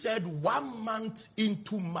lady said 1 month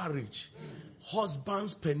into marriage,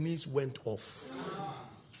 husband's penis went off.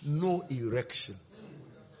 No erection.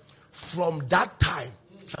 From that time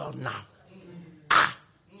till now.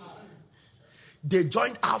 They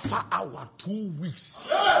joined Alpha Hour 2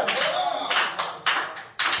 weeks.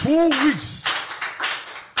 2 weeks.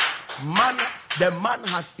 The man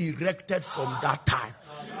has erected from that time.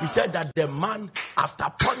 He said that the man, after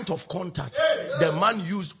point of contact, the man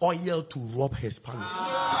used oil to rub his penis.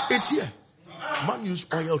 It's here. Man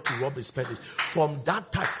used oil to rub his penis. From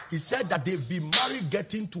that time, he said that they've been married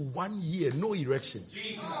getting to 1 year, no erection.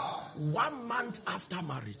 1 month after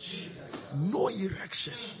marriage, no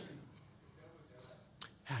erection.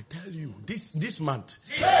 I tell you, this month,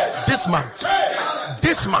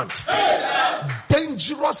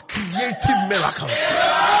 dangerous creative miracles.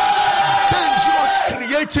 Dangerous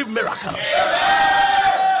creative miracles.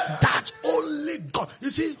 That only God. You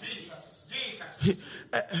see,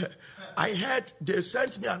 I heard they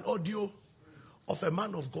sent me an audio of a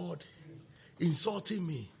man of God insulting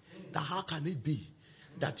me. That how can it be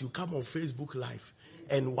that you come on Facebook Live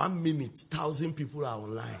and 1 minute, 1,000 people are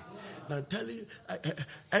online? And I'm telling you,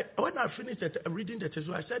 when I finished reading the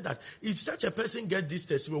testimony, I said that if such a person gets this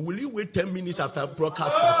testimony, will you wait 10 minutes after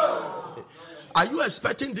broadcast starts? Are you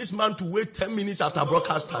expecting this man to wait 10 minutes after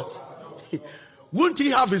broadcast starts? Won't he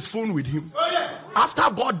have his phone with him? After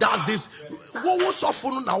God does this,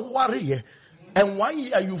 and 1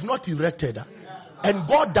 year you've not erected, and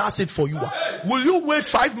God does it for you, will you wait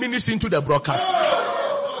 5 minutes into the broadcast?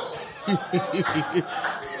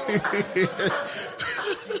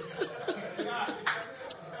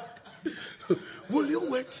 Will you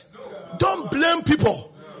wait? Don't blame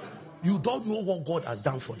people. You don't know what God has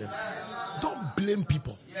done for them. Don't blame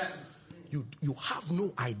people. You have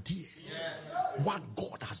no idea what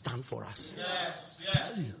God has done for us.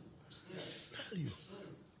 Tell you.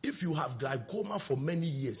 If you have glaucoma for many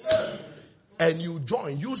years and you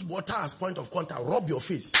use water as point of contact, rub your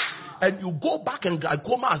face, and you go back and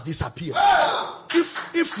glaucoma has disappeared.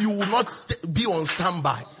 If you will not be on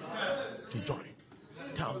standby to join,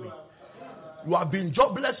 tell me. You have been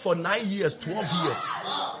jobless for 9 years, 12 years.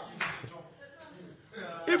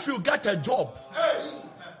 If you get a job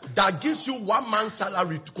that gives you 1 month's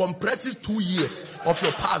salary, to compresses 2 years of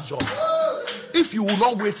your past job, if you will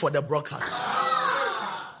not wait for the broadcast.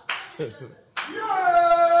 I'm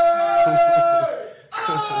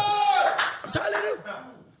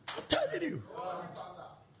telling you.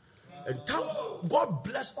 And God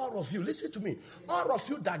bless all of you. Listen to me. All of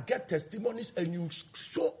you that get testimonies and you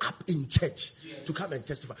show up in church to come and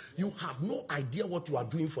testify, you have no idea what you are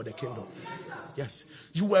doing for the kingdom. Yes.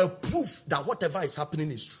 You are proof that whatever is happening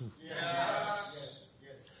is true.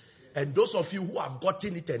 And those of you who have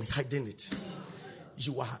gotten it and hidden it,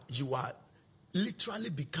 you are literally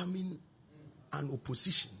becoming an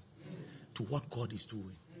opposition to what God is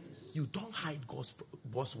doing. You don't hide God's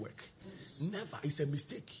work. Never. It's a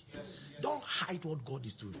mistake. Don't hide what God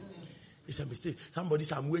is doing. It's a mistake. Somebody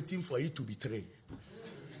said, I'm waiting for it to betray.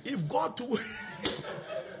 If God too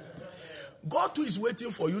is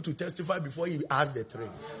waiting for you to testify before he asks the train.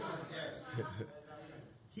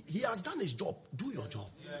 He has done his job. Do your job.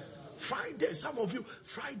 Friday, some of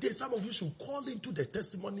you should call into the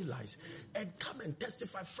testimony lies and come and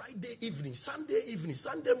testify Friday evening, Sunday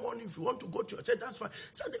morning. If you want to go to your church, that's fine.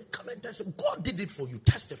 Sunday, come and testify. God did it for you.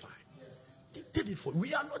 Testify. He did it for you.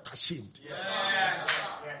 We are not ashamed.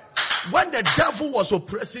 When the devil was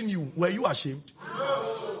oppressing you, were you ashamed?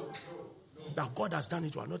 No. That God has done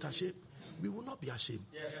it, you are not ashamed. We will not be ashamed.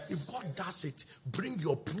 If God does it, bring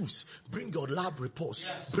your proofs, bring your lab reports,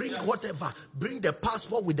 bring whatever, bring the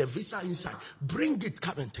passport with the visa inside, bring it,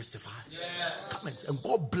 come and testify. Come and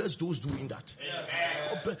God bless those doing that.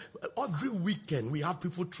 Every weekend we have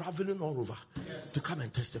people traveling all over to come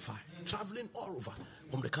and testify, traveling all over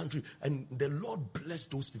from the country, and the Lord bless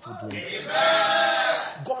those people doing it.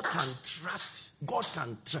 God can trust.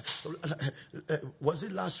 Was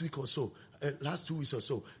it last week or so? Last 2 weeks or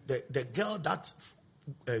so, the girl that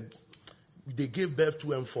they gave birth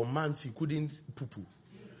to, and for months he couldn't poo-poo.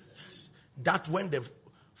 Yes. That when the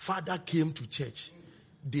father came to church,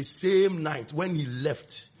 the same night when he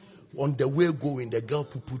left, on the way going, the girl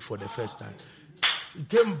poo-pooed for the first time. He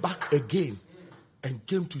came back again and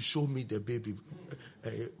came to show me the baby.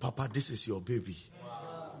 Papa, this is your baby.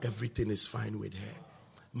 Wow. Everything is fine with her.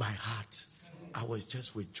 My heart, I was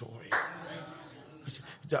just with joy.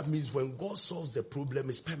 That means when God solves the problem,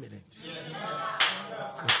 it's permanent.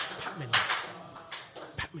 It's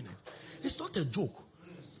permanent. It's not a joke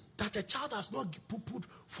that a child has not poo-pooed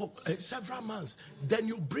for several months. Then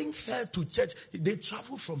you bring her to church. They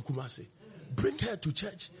travel from Kumasi. Bring her to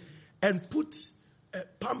church and put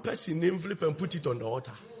Pampers in envelope and put it on the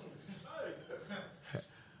altar.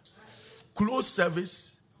 Close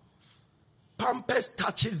service. Pampers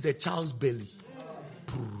touches the child's belly.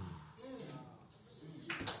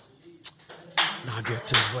 Now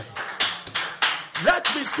get away.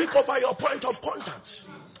 Let me speak over your point of contact.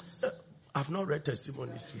 I've not read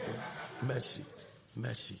testimonies today.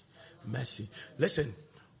 Mercy. Listen,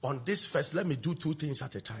 on this first, let me do 2 things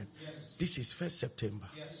at a time. This is 1st September.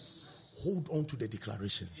 Hold on to the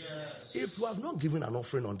declarations. If you have not given an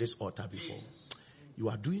offering on this altar before, you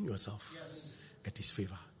are doing yourself a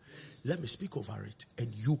disfavor. Let me speak over it,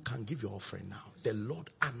 and you can give your offering now. The Lord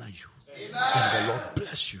honor you. Amen. And the Lord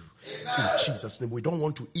bless you. Amen. In Jesus' name. We don't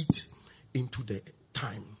want to eat into the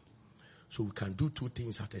time, so we can do 2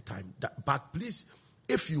 things at a time. But please,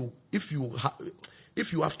 if you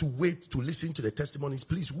have to wait to listen to the testimonies,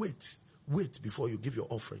 please wait before you give your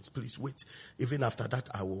offerings. Please wait. Even after that,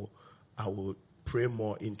 I will pray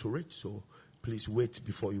more into it. So please wait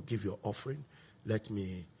before you give your offering. Let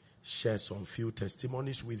me share some few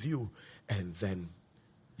testimonies with you, and then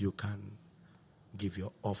you can give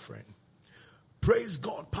your offering. Praise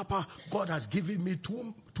God, Papa. God has given me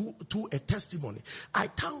a testimony. I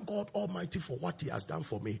thank God Almighty for what He has done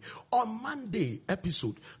for me. On Monday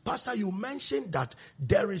episode, Pastor, you mentioned that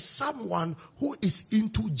there is someone who is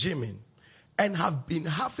into gymming and have been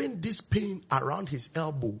having this pain around his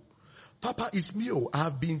elbow. Papa, it's me. I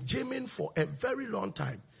have been gymming for a very long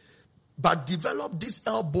time, but developed this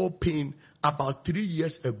elbow pain about 3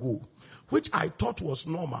 years ago, which I thought was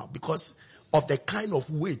normal because of the kind of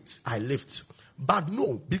weight I lift. But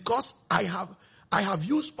no, because I I have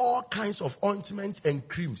used all kinds of ointments and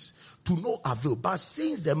creams to no avail. But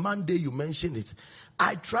since the Monday you mentioned it,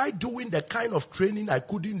 I tried doing the kind of training I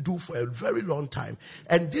couldn't do for a very long time.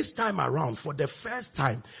 And this time around, for the first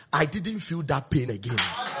time, I didn't feel that pain again.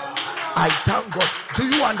 I thank God. Do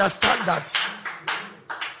you understand that?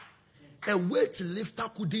 A weight lifter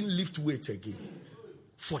couldn't lift weight again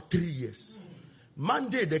for 3 years.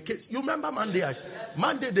 Monday, the case, you remember Monday?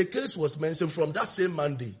 Monday, the case was mentioned. From that same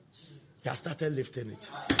Monday, he has started lifting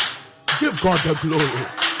it. Give God the glory.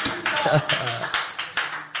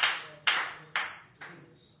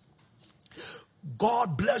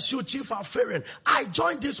 God bless you, Chief Afarian. I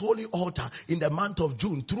joined this holy altar in the month of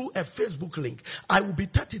June through a Facebook link. I will be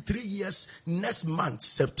 33 years next month,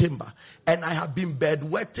 September. And I have been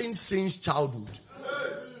bedwetting since childhood.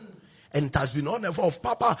 And it has been on and off.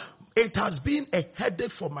 Papa, it has been a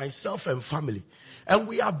headache for myself and family. And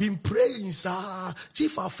we have been praying, sir.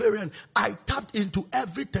 Chief Afarian, I tapped into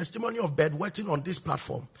every testimony of bedwetting on this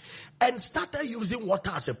platform and started using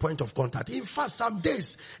water as a point of contact. In fact, some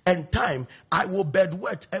days and time, I will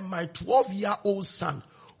bedwet, and my 12-year-old son,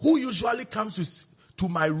 who usually comes to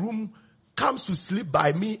my room, comes to sleep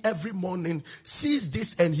by me every morning, sees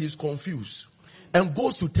this and he's confused and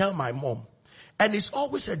goes to tell my mom. And it's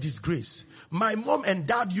always a disgrace. My mom and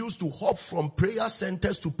dad used to hop from prayer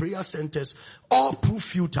centers to prayer centers, all proof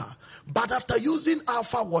filter. But after using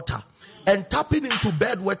Alpha Water and tapping into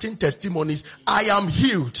bedwetting testimonies, I am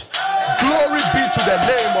healed. Glory be to the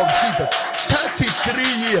name of Jesus. 33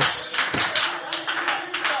 years.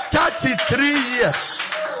 33 years.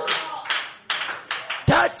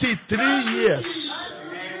 33 years.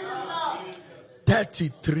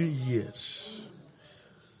 33 years.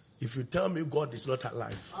 If you tell me God is not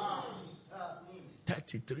alive,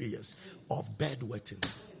 33 years of bedwetting.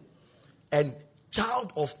 And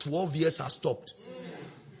child of 12 years has stopped.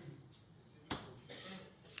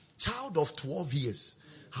 Child of 12 years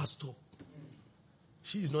has stopped.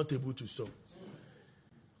 She is not able to stop.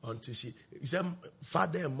 Until she said,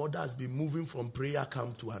 father and mother has been moving from prayer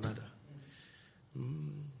camp to another.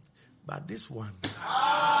 But this one.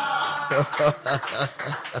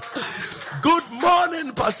 Good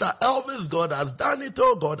morning, Pastor Elvis. God has done it.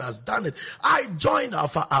 Oh, God has done it. I joined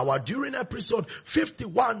Alpha Hour during episode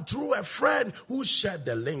 51 through a friend who shared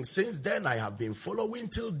the link. Since then, I have been following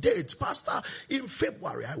till date. Pastor, in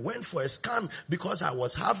February, I went for a scan because I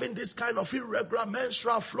was having this kind of irregular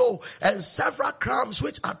menstrual flow and several cramps,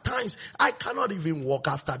 which at times I cannot even walk.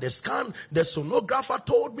 After the scan, the sonographer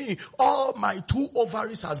told me all my 2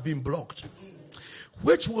 ovaries has been blocked,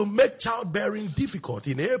 which will make childbearing difficult.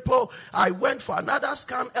 In April, I went for another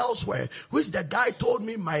scan elsewhere, which the guy told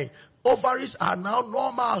me my ovaries are now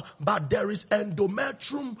normal, but there is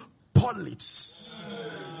endometrium polyps,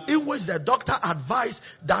 in which the doctor advised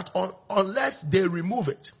that unless they remove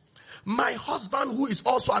it. My husband, who is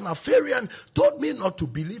also an Afarian, told me not to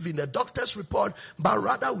believe in the doctor's report, but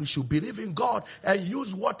rather we should believe in God and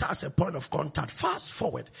use water as a point of contact. Fast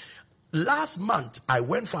forward. Last month, I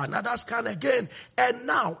went for another scan again, and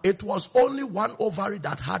now it was only 1 ovary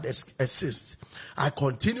that had a cyst. I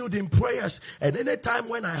continued in prayers, and anytime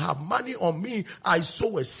when I have money on me, I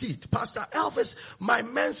sow a seed. Pastor Elvis, my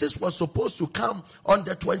menses was supposed to come on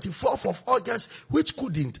the 24th of August, which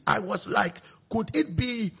couldn't. I was like, could it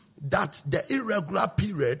be that the irregular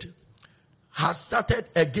period has started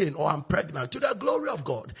again, or I'm pregnant? To the glory of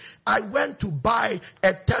God, I went to buy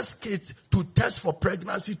a test kit to test for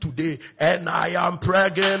pregnancy today, and I am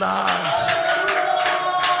pregnant.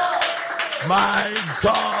 My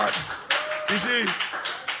God. You see,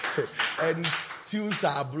 and tubes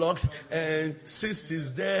are blocked, and cyst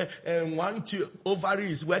is there, and 1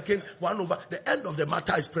 ovary is working, 1 over. The end of the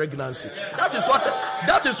matter is pregnancy. That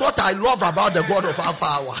is what I love about the God of Alpha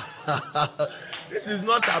Hour. This is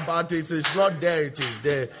not about it. It's not there. It is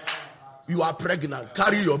there. You are pregnant.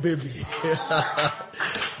 Carry your baby.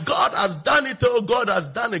 God has done it. Oh, God has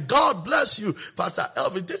done it. God bless you. Pastor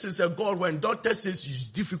Elvin, this is a God when doctor says it's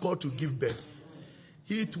difficult to give birth.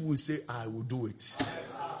 He too will say, I will do it.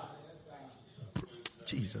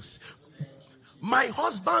 Jesus. My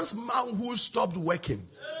husband's mom who stopped working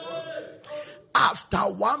after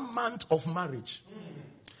 1 month of marriage.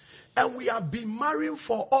 And we have been married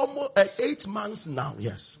for almost 8 months now.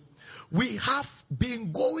 Yes. We have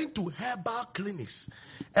been going to herbal clinics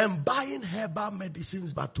and buying herbal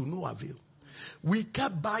medicines, but to no avail. We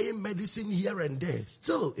kept buying medicine here and there.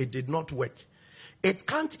 Still, it did not work. It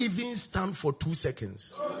can't even stand for 2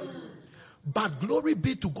 seconds. But glory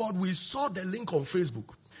be to God, we saw the link on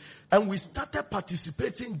Facebook. And we started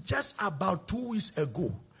participating just about 2 weeks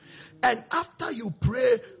ago. And after you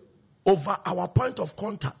pray over our point of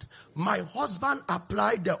contact. My husband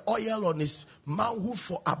applied the oil on his manhood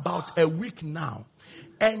for about a week now.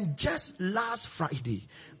 And just last Friday,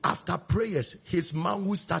 after prayers, his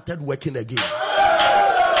manhood started working again.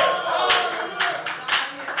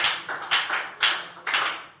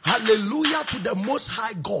 Hallelujah to the Most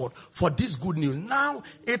High God for this good news. Now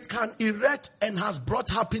it can erect and has brought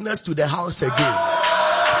happiness to the house again.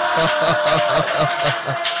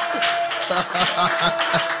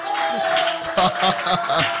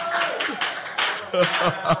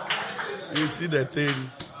 You see the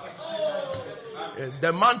thing? It's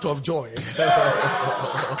the month of joy.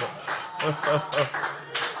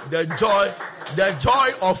 The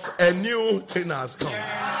joy of a new thing has come.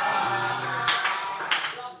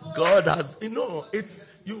 God has,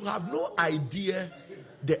 you have no idea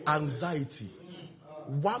the anxiety.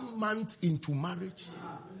 1 month into marriage,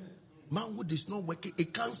 manhood is not working.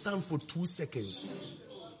 It can't stand for 2 seconds.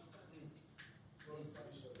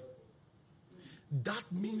 That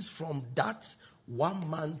means from that 1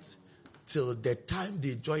 month till the time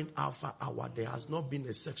they join Alpha Hour, there has not been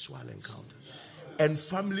a sexual encounter. And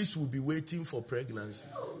families will be waiting for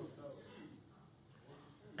pregnancy.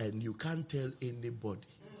 And you can't tell anybody.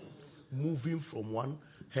 Moving from one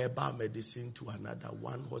herbal medicine to another,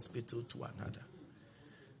 one hospital to another.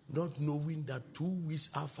 Not knowing that 2 weeks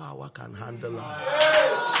Alpha Hour can handle it.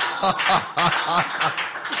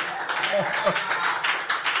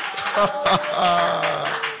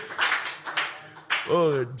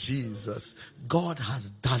 Oh, Jesus. God has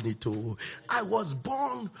done it all. I was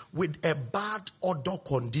born with a bad odor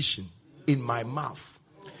condition in my mouth.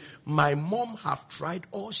 My mom have tried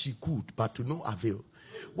all she could, but to no avail.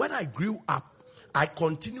 When I grew up, I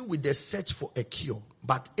continued with the search for a cure,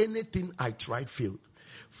 but anything I tried failed.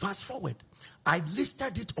 Fast forward, I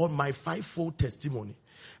listed it on my 5-fold testimony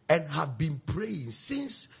and have been praying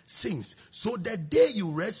since. So the day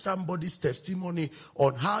you read somebody's testimony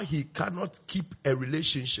on how he cannot keep a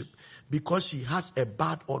relationship because she has a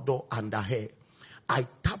bad odor under her, I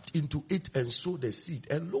tapped into it and sowed the seed.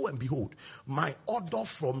 And lo and behold, my odor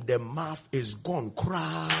from the mouth is gone.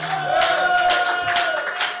 Cry.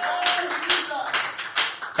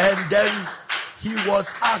 And then he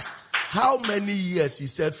was asked, how many years? He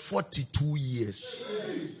said, 42 years.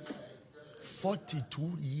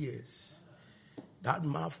 42 years. That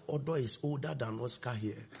mouth odor is older than Oscar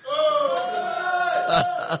here.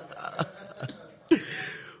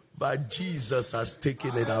 But Jesus has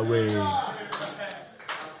taken it away.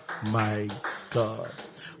 My God.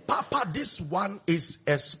 Papa, this one is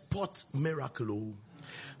a spot miracle.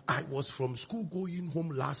 I was from school going home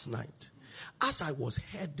last night. As I was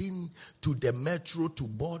heading to the metro to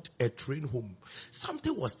board a train home,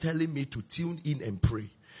 something was telling me to tune in and pray.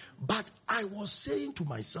 But I was saying to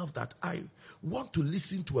myself that I want to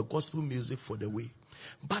listen to a gospel music for the way.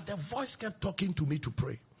 But the voice kept talking to me to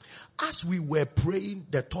pray. As we were praying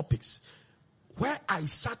the topics, where I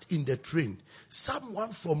sat in the train,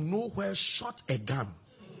 someone from nowhere shot a gun,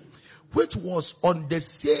 which was on the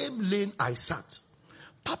same lane I sat.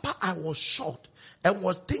 Papa, I was shocked and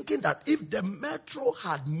was thinking that if the metro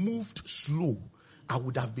had moved slow, I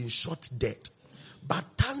would have been shot dead. But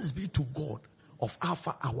thanks be to God of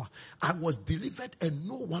Alpha Hour, I was delivered and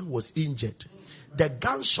no one was injured. The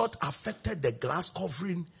gunshot affected the glass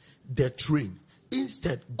covering the train.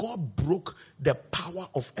 Instead, God broke the power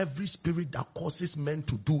of every spirit that causes men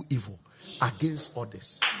to do evil against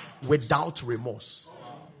others without remorse.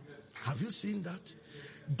 Have you seen that?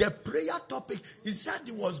 The prayer topic, he said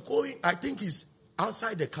he was going, I think he's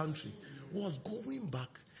outside the country, was going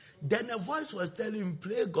back. Then a voice was telling him,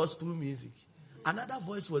 play gospel music. Another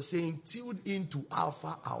voice was saying, tune into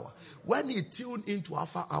Alpha Hour. When he tuned into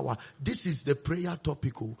Alpha Hour, this is the prayer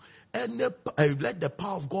topical. And let the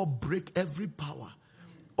power of God break every power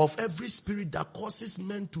of every spirit that causes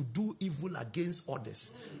men to do evil against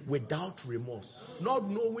others without remorse. Not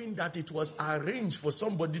knowing that it was arranged for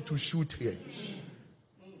somebody to shoot here.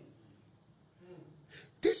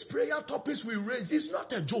 These prayer topics we raise is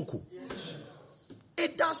not a joke.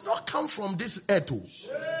 It does not come from this earth.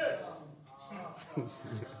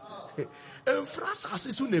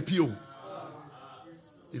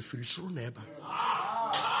 If you show neighbor,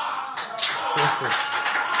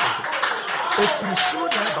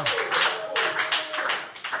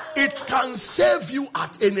 it can save you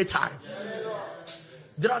at any time.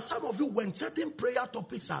 There are some of you, when certain prayer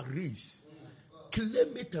topics are raised,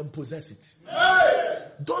 claim it and possess it.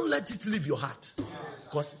 Don't let it leave your heart,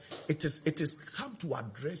 because it is come to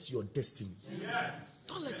address your destiny.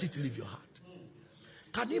 Don't let it leave your heart.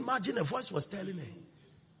 Can you imagine a voice was telling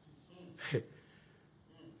her,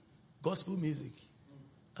 gospel music?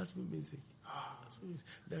 Gospel music.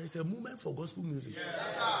 There is a movement for gospel music.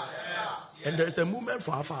 And there is a movement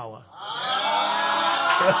for half hour.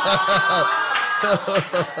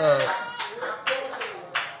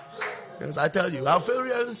 Yes, I tell you, our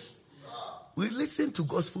Alpharians, we listen to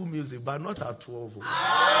gospel music, but not at 12. Not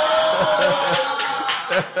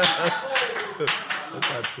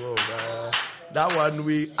at 12. That one,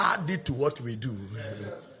 we add it to what we do.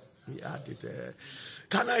 We add it.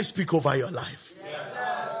 Can I speak over your life?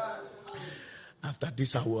 After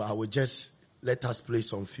this, I will just let us play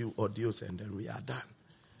some few audios and then we are done.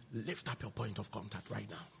 Lift up your point of contact right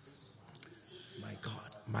now. My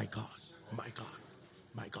God, my God, my God,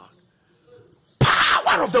 my God.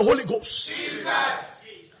 Power of the Holy Ghost.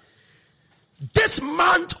 Jesus. This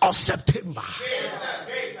month of September,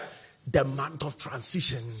 the month of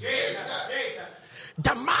transition,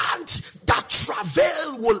 the month that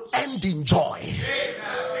travail will end in joy,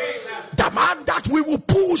 the month that we will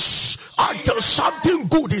push until something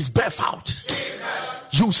good is birthed out.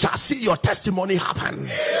 You shall see your testimony happen.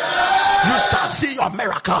 You shall see your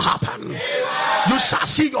miracle happen. You shall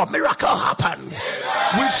see your miracle happen.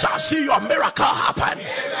 We shall see your miracle happen.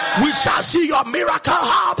 We shall see your miracle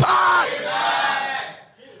happen.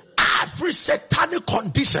 Every satanic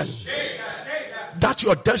condition that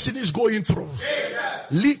your destiny is going through,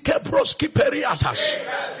 Likebroski periatas,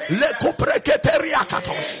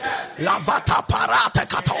 Lekoprekeperiakatos, Lavata parate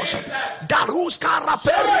katos, Daruska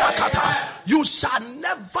raperiakata. You shall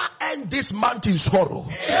never end this month in sorrow.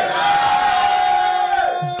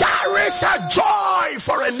 There is a joy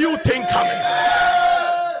for a new thing coming.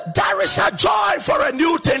 There is a joy for a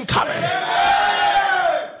new thing coming.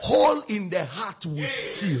 Hole in the heart will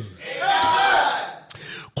seal.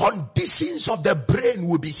 Conditions of the brain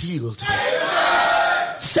will be healed.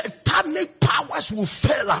 Satanic powers will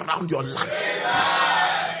fail around your life.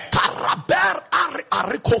 Karaber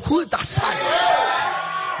arikohuda sayos.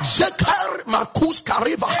 Zeker makus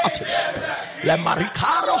kariva hatis. Le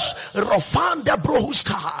marikaros rofan de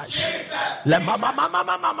brohuskahas. Le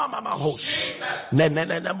mama hosh. Ne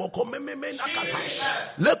moko me nakatas.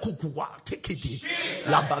 Le kukua tikidi.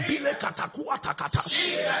 La babile katakua takatas.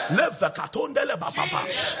 Le vekatonde le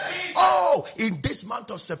bapapas. Oh, in this month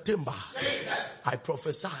of September, I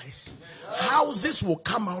prophesy, houses will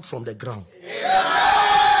come out from the ground.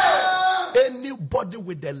 Anybody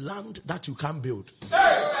with the land that you can't build,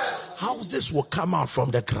 houses will come out from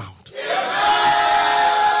the ground.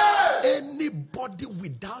 Anybody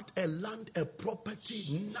without a land, a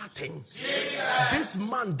property, nothing. This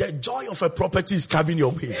man, the joy of a property is coming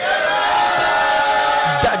your way.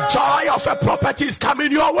 The joy of a property is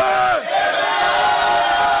coming your way.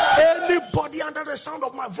 Anybody under the sound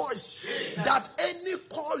of my voice, that any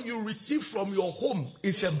call you receive from your home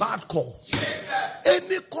is a bad call.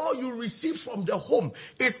 Any call you receive from the home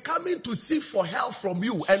is coming to seek for help from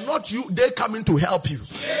you and not you, they coming to help you.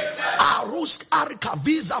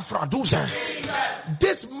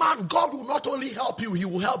 This man, God will not only help you, he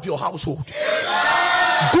will help your household.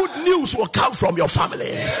 Good news will come from your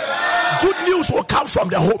family. Good news will come from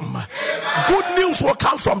the home. Good news will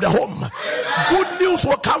come from the home. Good news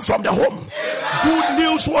will come from the home. Good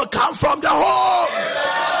news will come from the home.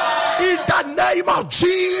 In the name of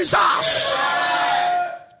Jesus.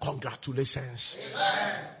 Congratulations.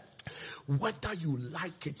 Whether you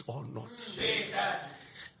like it or not,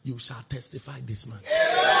 you shall testify this month.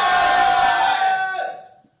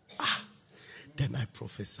 Then I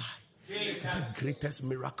prophesy. The greatest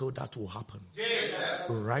miracle that will happen.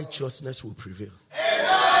 Righteousness will prevail.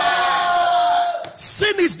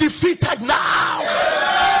 Sin is defeated now.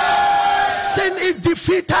 Sin is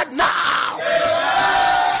defeated now.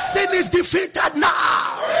 Sin is defeated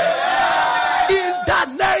now. In the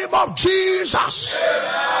name of Jesus.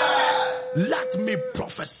 Let me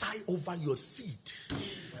prophesy over your seed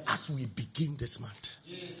as we begin this month.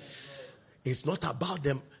 It's not about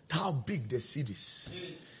them, how big the seed is.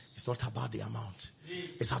 It's not about the amount.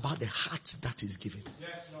 It's about the heart that is given.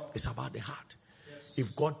 It's about the heart.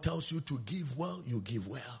 If God tells you to give well, you give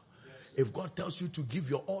well. If God tells you to give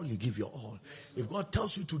your all, you give your all. If God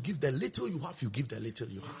tells you to give the little you have, you give the little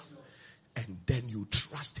you have. And then you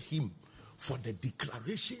trust him for the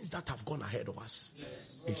declarations that have gone ahead of us.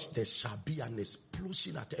 There shall be an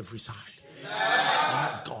explosion at every side.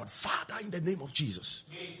 My God, Father, in the name of Jesus,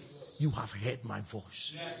 you have heard my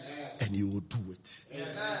voice and you will do it.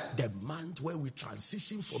 The month where we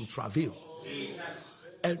transition from travail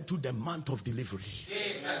into the month of delivery.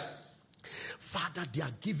 Father, their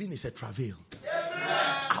giving is a travail.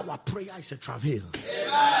 Our prayer is a travail.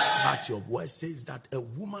 But your word says that a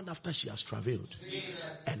woman, after she has travailed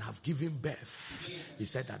and have given birth, he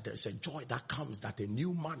said that there's a joy that comes, that a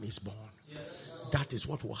new man is born. That is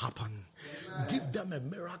what will happen. Give them a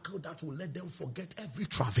miracle that will let them forget every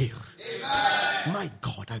travail. My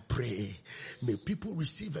God, I pray, may people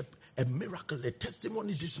receive a miracle, a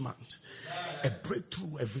testimony this month, a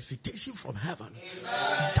breakthrough, a visitation from heaven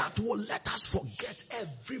that will let us forget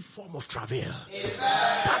every form of travail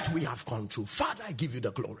that we have gone through. Father, I give you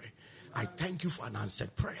the glory. I thank you for an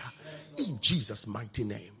answered prayer in Jesus' mighty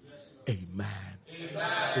name. Amen.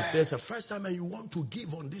 If there's a first time and you want to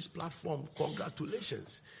give on this platform,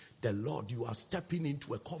 congratulations. The Lord, you are stepping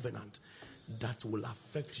into a covenant that will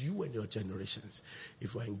affect you and your generations.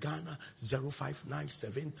 If you're in Ghana,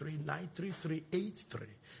 05973933383,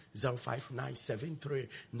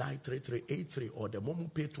 05973933383, or the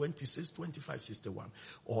Momo Pay 262561,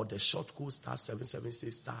 or the short code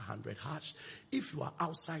 *776*100#. If you are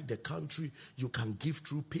outside the country, you can give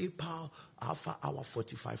through PayPal, Alpha Hour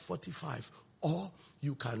 4545, or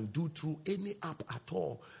you can do through any app at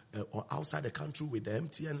all, or outside the country with the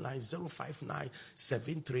MTN line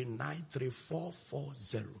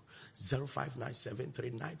 05973934440.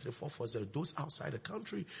 05973934440. Those outside the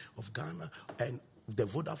country of Ghana, and the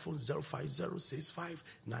Vodafone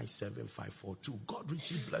 05065975542. God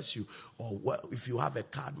richly bless you. Or if you have a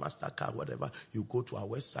card, MasterCard, whatever, you go to our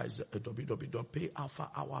website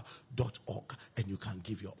www.payalphahour.org and you can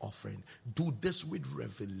give your offering. Do this with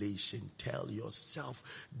revelation. Tell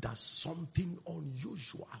yourself that something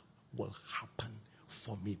unusual will happen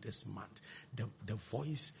for me this month. The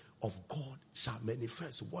voice of God shall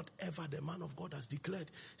manifest. Whatever the man of God has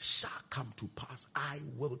declared shall come to pass. I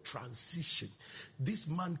will transition. This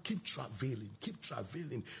man keep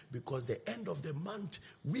travailing, because the end of the month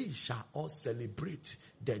we shall all celebrate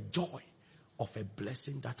the joy of a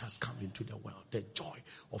blessing that has come into the world, the joy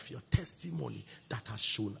of your testimony that has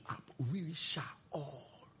shown up. We shall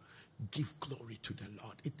all give glory to the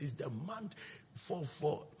Lord. It is the month for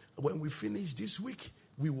when we finish this week,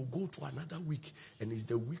 we will go to another week, and it's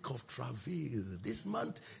the week of travail. This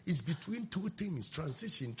month is between two things: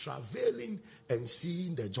 transition, travailing and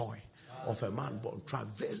seeing the joy of a man born,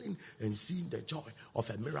 travailing and seeing the joy of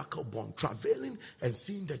a miracle born, travailing and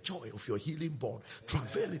seeing the joy of your healing born,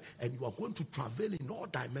 travailing, and you are going to travail in all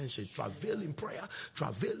dimensions: travail in prayer,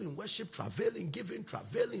 travail in worship, travail in giving,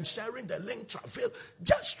 travail in sharing the link, travail,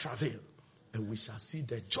 just travail, and we shall see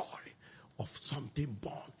the joy of something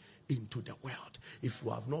born into the world. If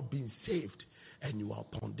you have not been saved and you are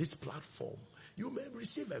upon this platform, you may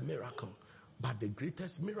receive a miracle, but the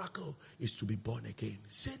greatest miracle is to be born again.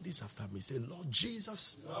 Say this after me. Say, Lord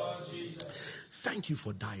Jesus, thank you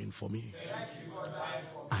for dying for me.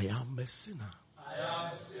 I am a sinner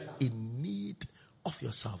in need of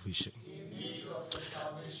your salvation.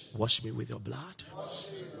 Wash me with your blood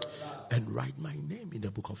and write my name in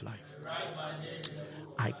the book of life.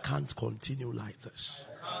 I can't continue like this.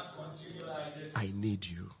 I need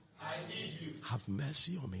you. Have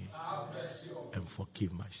mercy on me and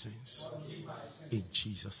forgive my sins. In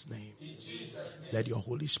Jesus' name. Let your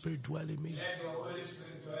Holy Spirit dwell in me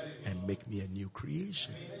and make me a new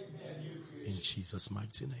creation. In Jesus'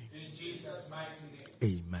 mighty name.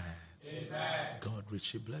 Amen. God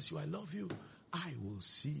richly bless you. I love you. I will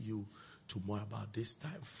see you tomorrow about this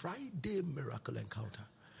time. Friday Miracle Encounter.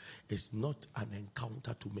 It's not an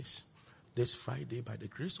encounter to miss. This Friday, by the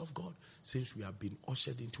grace of God, since we have been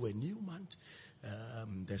ushered into a new month,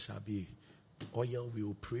 there shall be oil we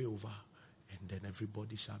will pray over, and then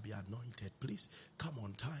everybody shall be anointed. Please come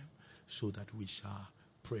on time so that we shall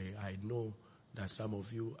pray. I know that some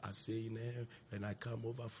of you are saying, when I come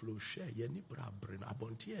overflow, share.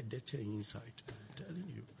 Inside. I'm telling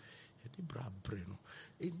you.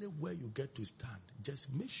 Anywhere you get to stand,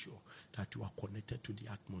 just make sure that you are connected to the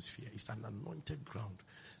atmosphere. It's an anointed ground.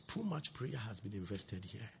 Too much prayer has been invested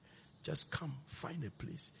here. Just come, find a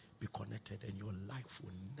place, be connected, and your life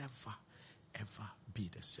will never, ever be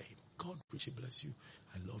the same. God richly bless you.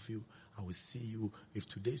 I love you. I will see you. If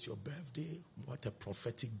today's your birthday, what a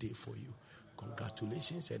prophetic day for you.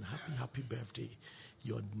 Congratulations and happy birthday.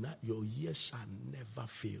 Your year shall never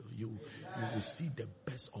fail. You will see the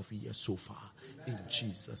best of years so far in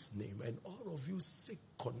Jesus' name. And all of you sick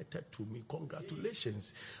connected to me,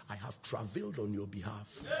 congratulations. I have traveled on your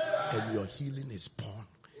behalf and your healing is born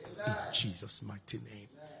in Jesus' mighty name.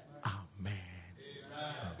 Amen.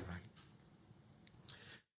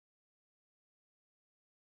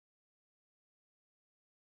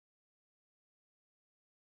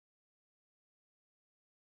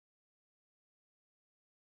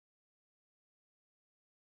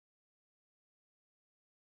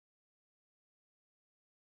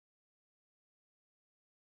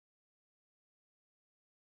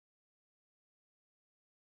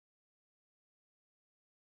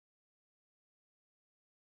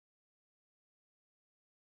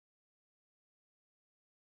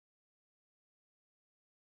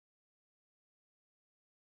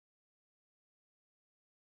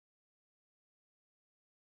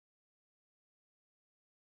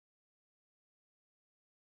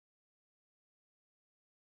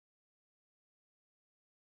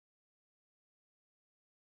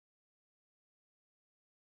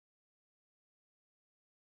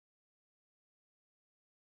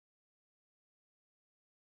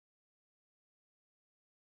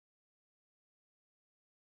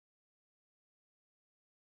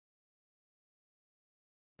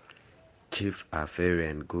 Chief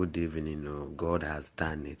Afarian, good evening. Oh, God has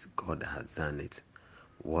done it. God has done it.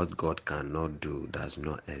 What God cannot do does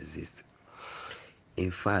not exist. In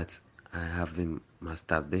fact, I have been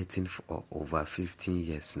masturbating for over 15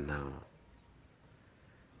 years now.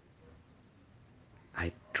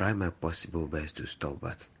 I try my possible best to stop,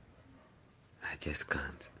 but I just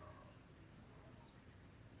can't.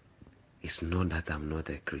 It's not that I'm not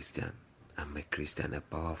a Christian. I'm a Christian, a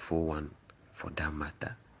powerful one for that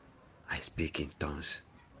matter. I speak in tongues.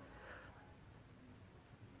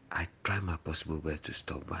 I try my possible best to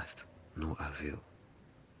stop, but no avail.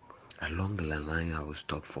 Along the line, I will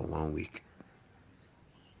stop for 1 week.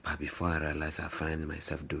 But before I realize, I find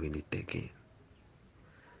myself doing it again.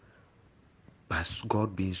 But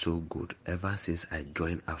God being so good, ever since I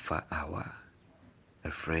joined Alpha Hour,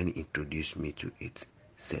 a friend introduced me to it,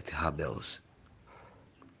 Seth Habels.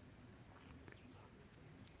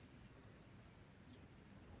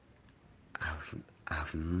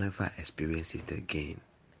 I've never experienced it again.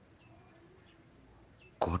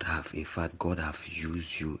 God have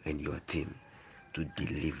used you and your team to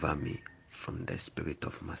deliver me from the spirit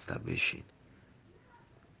of masturbation.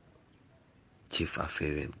 Chief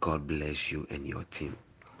Afarian, God bless you and your team,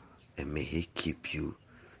 and may He keep you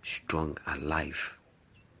strong, alive,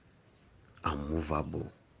 unmovable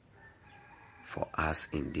for us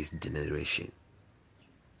in this generation.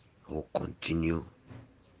 I will continue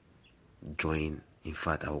join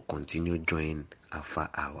Alpha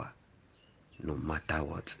Hour no matter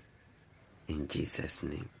what, in Jesus'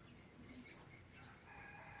 name.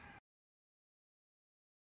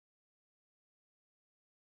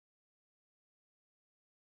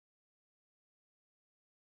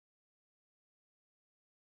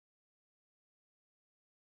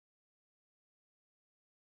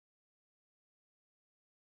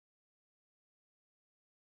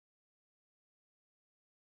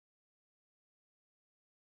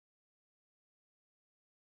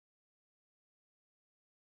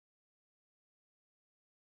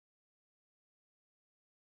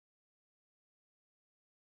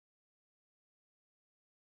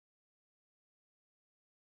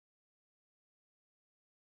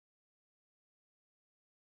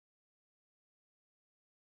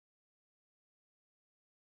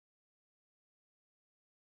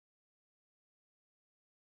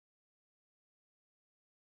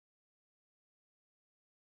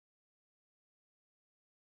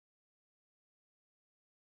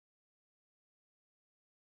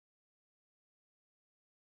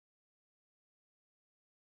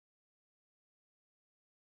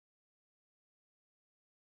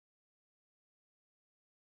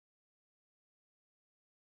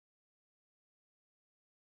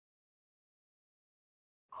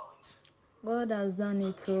 God has done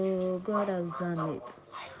it, oh, God has done it.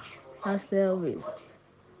 Pastor Elvis,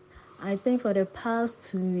 I think for the past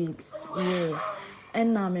 2 weeks, yeah,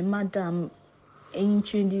 and now my madam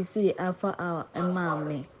introduced Alpha Hour and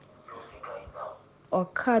mommy. Or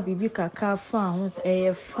car bibi kaka found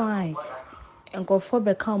a fine. And go for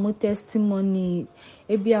become testimony.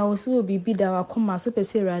 Ebi I was will be that I come as super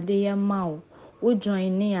rade mau. We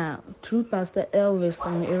join near through Pastor Elvis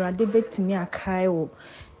and Erade bet to me a Kyle.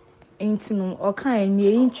 Ain't no or kind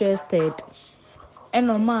me interested. And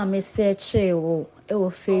no mammy said che wo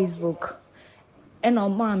Facebook. And no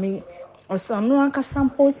mammy or some no anka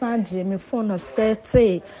samples and me phone or set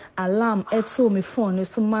alarm eto me phone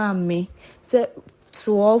so mammy said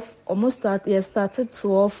 12 almost started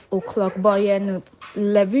 12 o'clock but yeah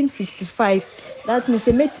 11:55. That means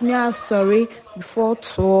they made me a story before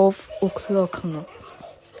 12 o'clock no.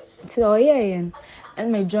 So yeah,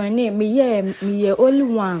 and me join it me only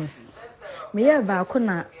once. Me back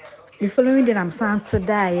na the following day I'm sad to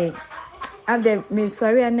die. After me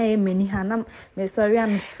sorry na many hanam me sorry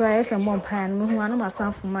I'm try some more pan me who am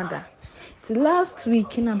san for mother. Till last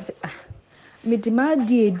week and I'm say me demand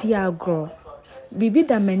di agro. Bibi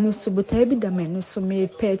da menu so buta bi da menu so me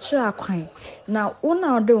pe kira kwan. Na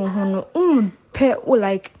una de ho no pe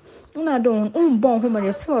like una don bon ho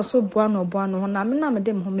me so bua no na me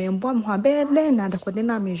dem ho me bua ho be den na de ko de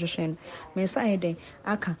na me hwehwen me sai den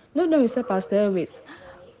aka no we say Pastor Elvis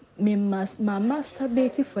me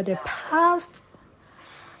masturbate for the past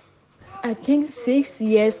I think 6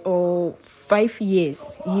 years or 5 years.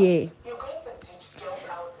 Yeah.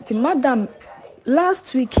 The madam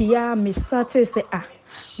last week ya me started say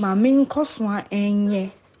my main nkoswa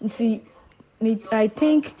enye. I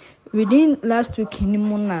think within last week in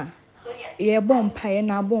mona yeah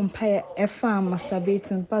bompaye e fa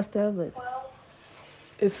masturbating Pastor Elvis.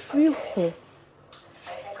 A free ho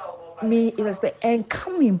me it is the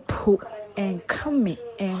coming po and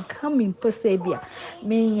coming posebia.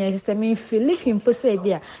 Me yes, I mean Philippine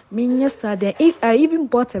posebia. Me yes, I even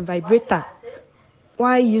bought a vibrator.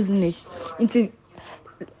 Why using it? Into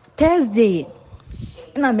Thursday,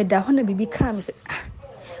 and I made that one baby comes.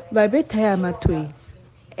 Vibrator amatoi.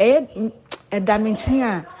 A damn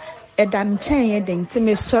chain, a damn chain, to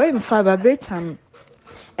me sorry, for vibrator.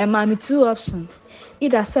 And mammy two options.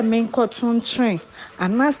 Either say main court on train,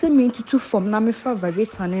 and master mean to two from Namifa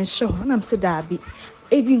vibrator and show, and I'm said Darby.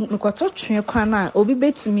 Even Mkoto train crana, or be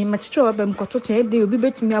bet to me, much trouble, and Mkoto, they will be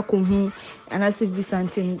bet to me a coon, and I said,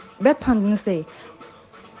 Visantin, better than say,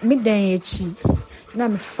 midday chi. Now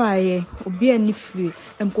me fire, or be any free,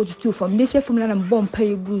 and go to two from this year from Lan bomb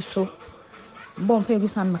pay goose so. Bomb pay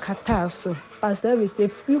goose and Macata so. As there is a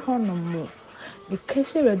free horn no more.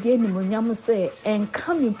 Because you're ready anymore, say, and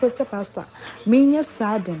come in pastor, mean your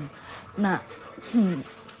sadden. Now,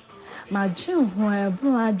 my dream, who I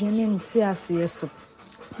brought your name, see so.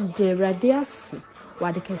 The radiasi,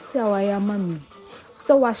 what they can say, I am mammy.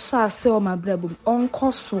 So I shall sell my bread on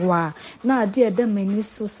cost. Now, dear, the many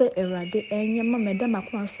so say a radi, and your mamma, madam, I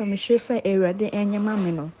can't some say a radi, and your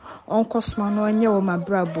mammy, on cost man, or your my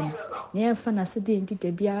brabum. Near fantasy indeed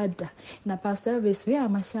the biada, and a pastor is where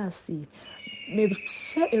I shall see. Maybe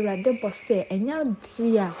share a radebo say, and ya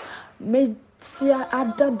dear, may see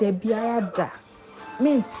ada de biada.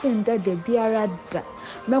 Maintain that the biada.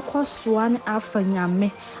 Make us one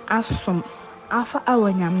afanyame, asum, afa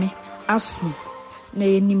awanyame, asum.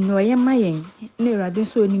 Ne nim no ye mayen, ne radin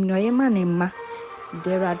so nim no ye manema.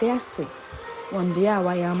 De radiase, one day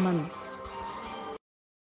I am man.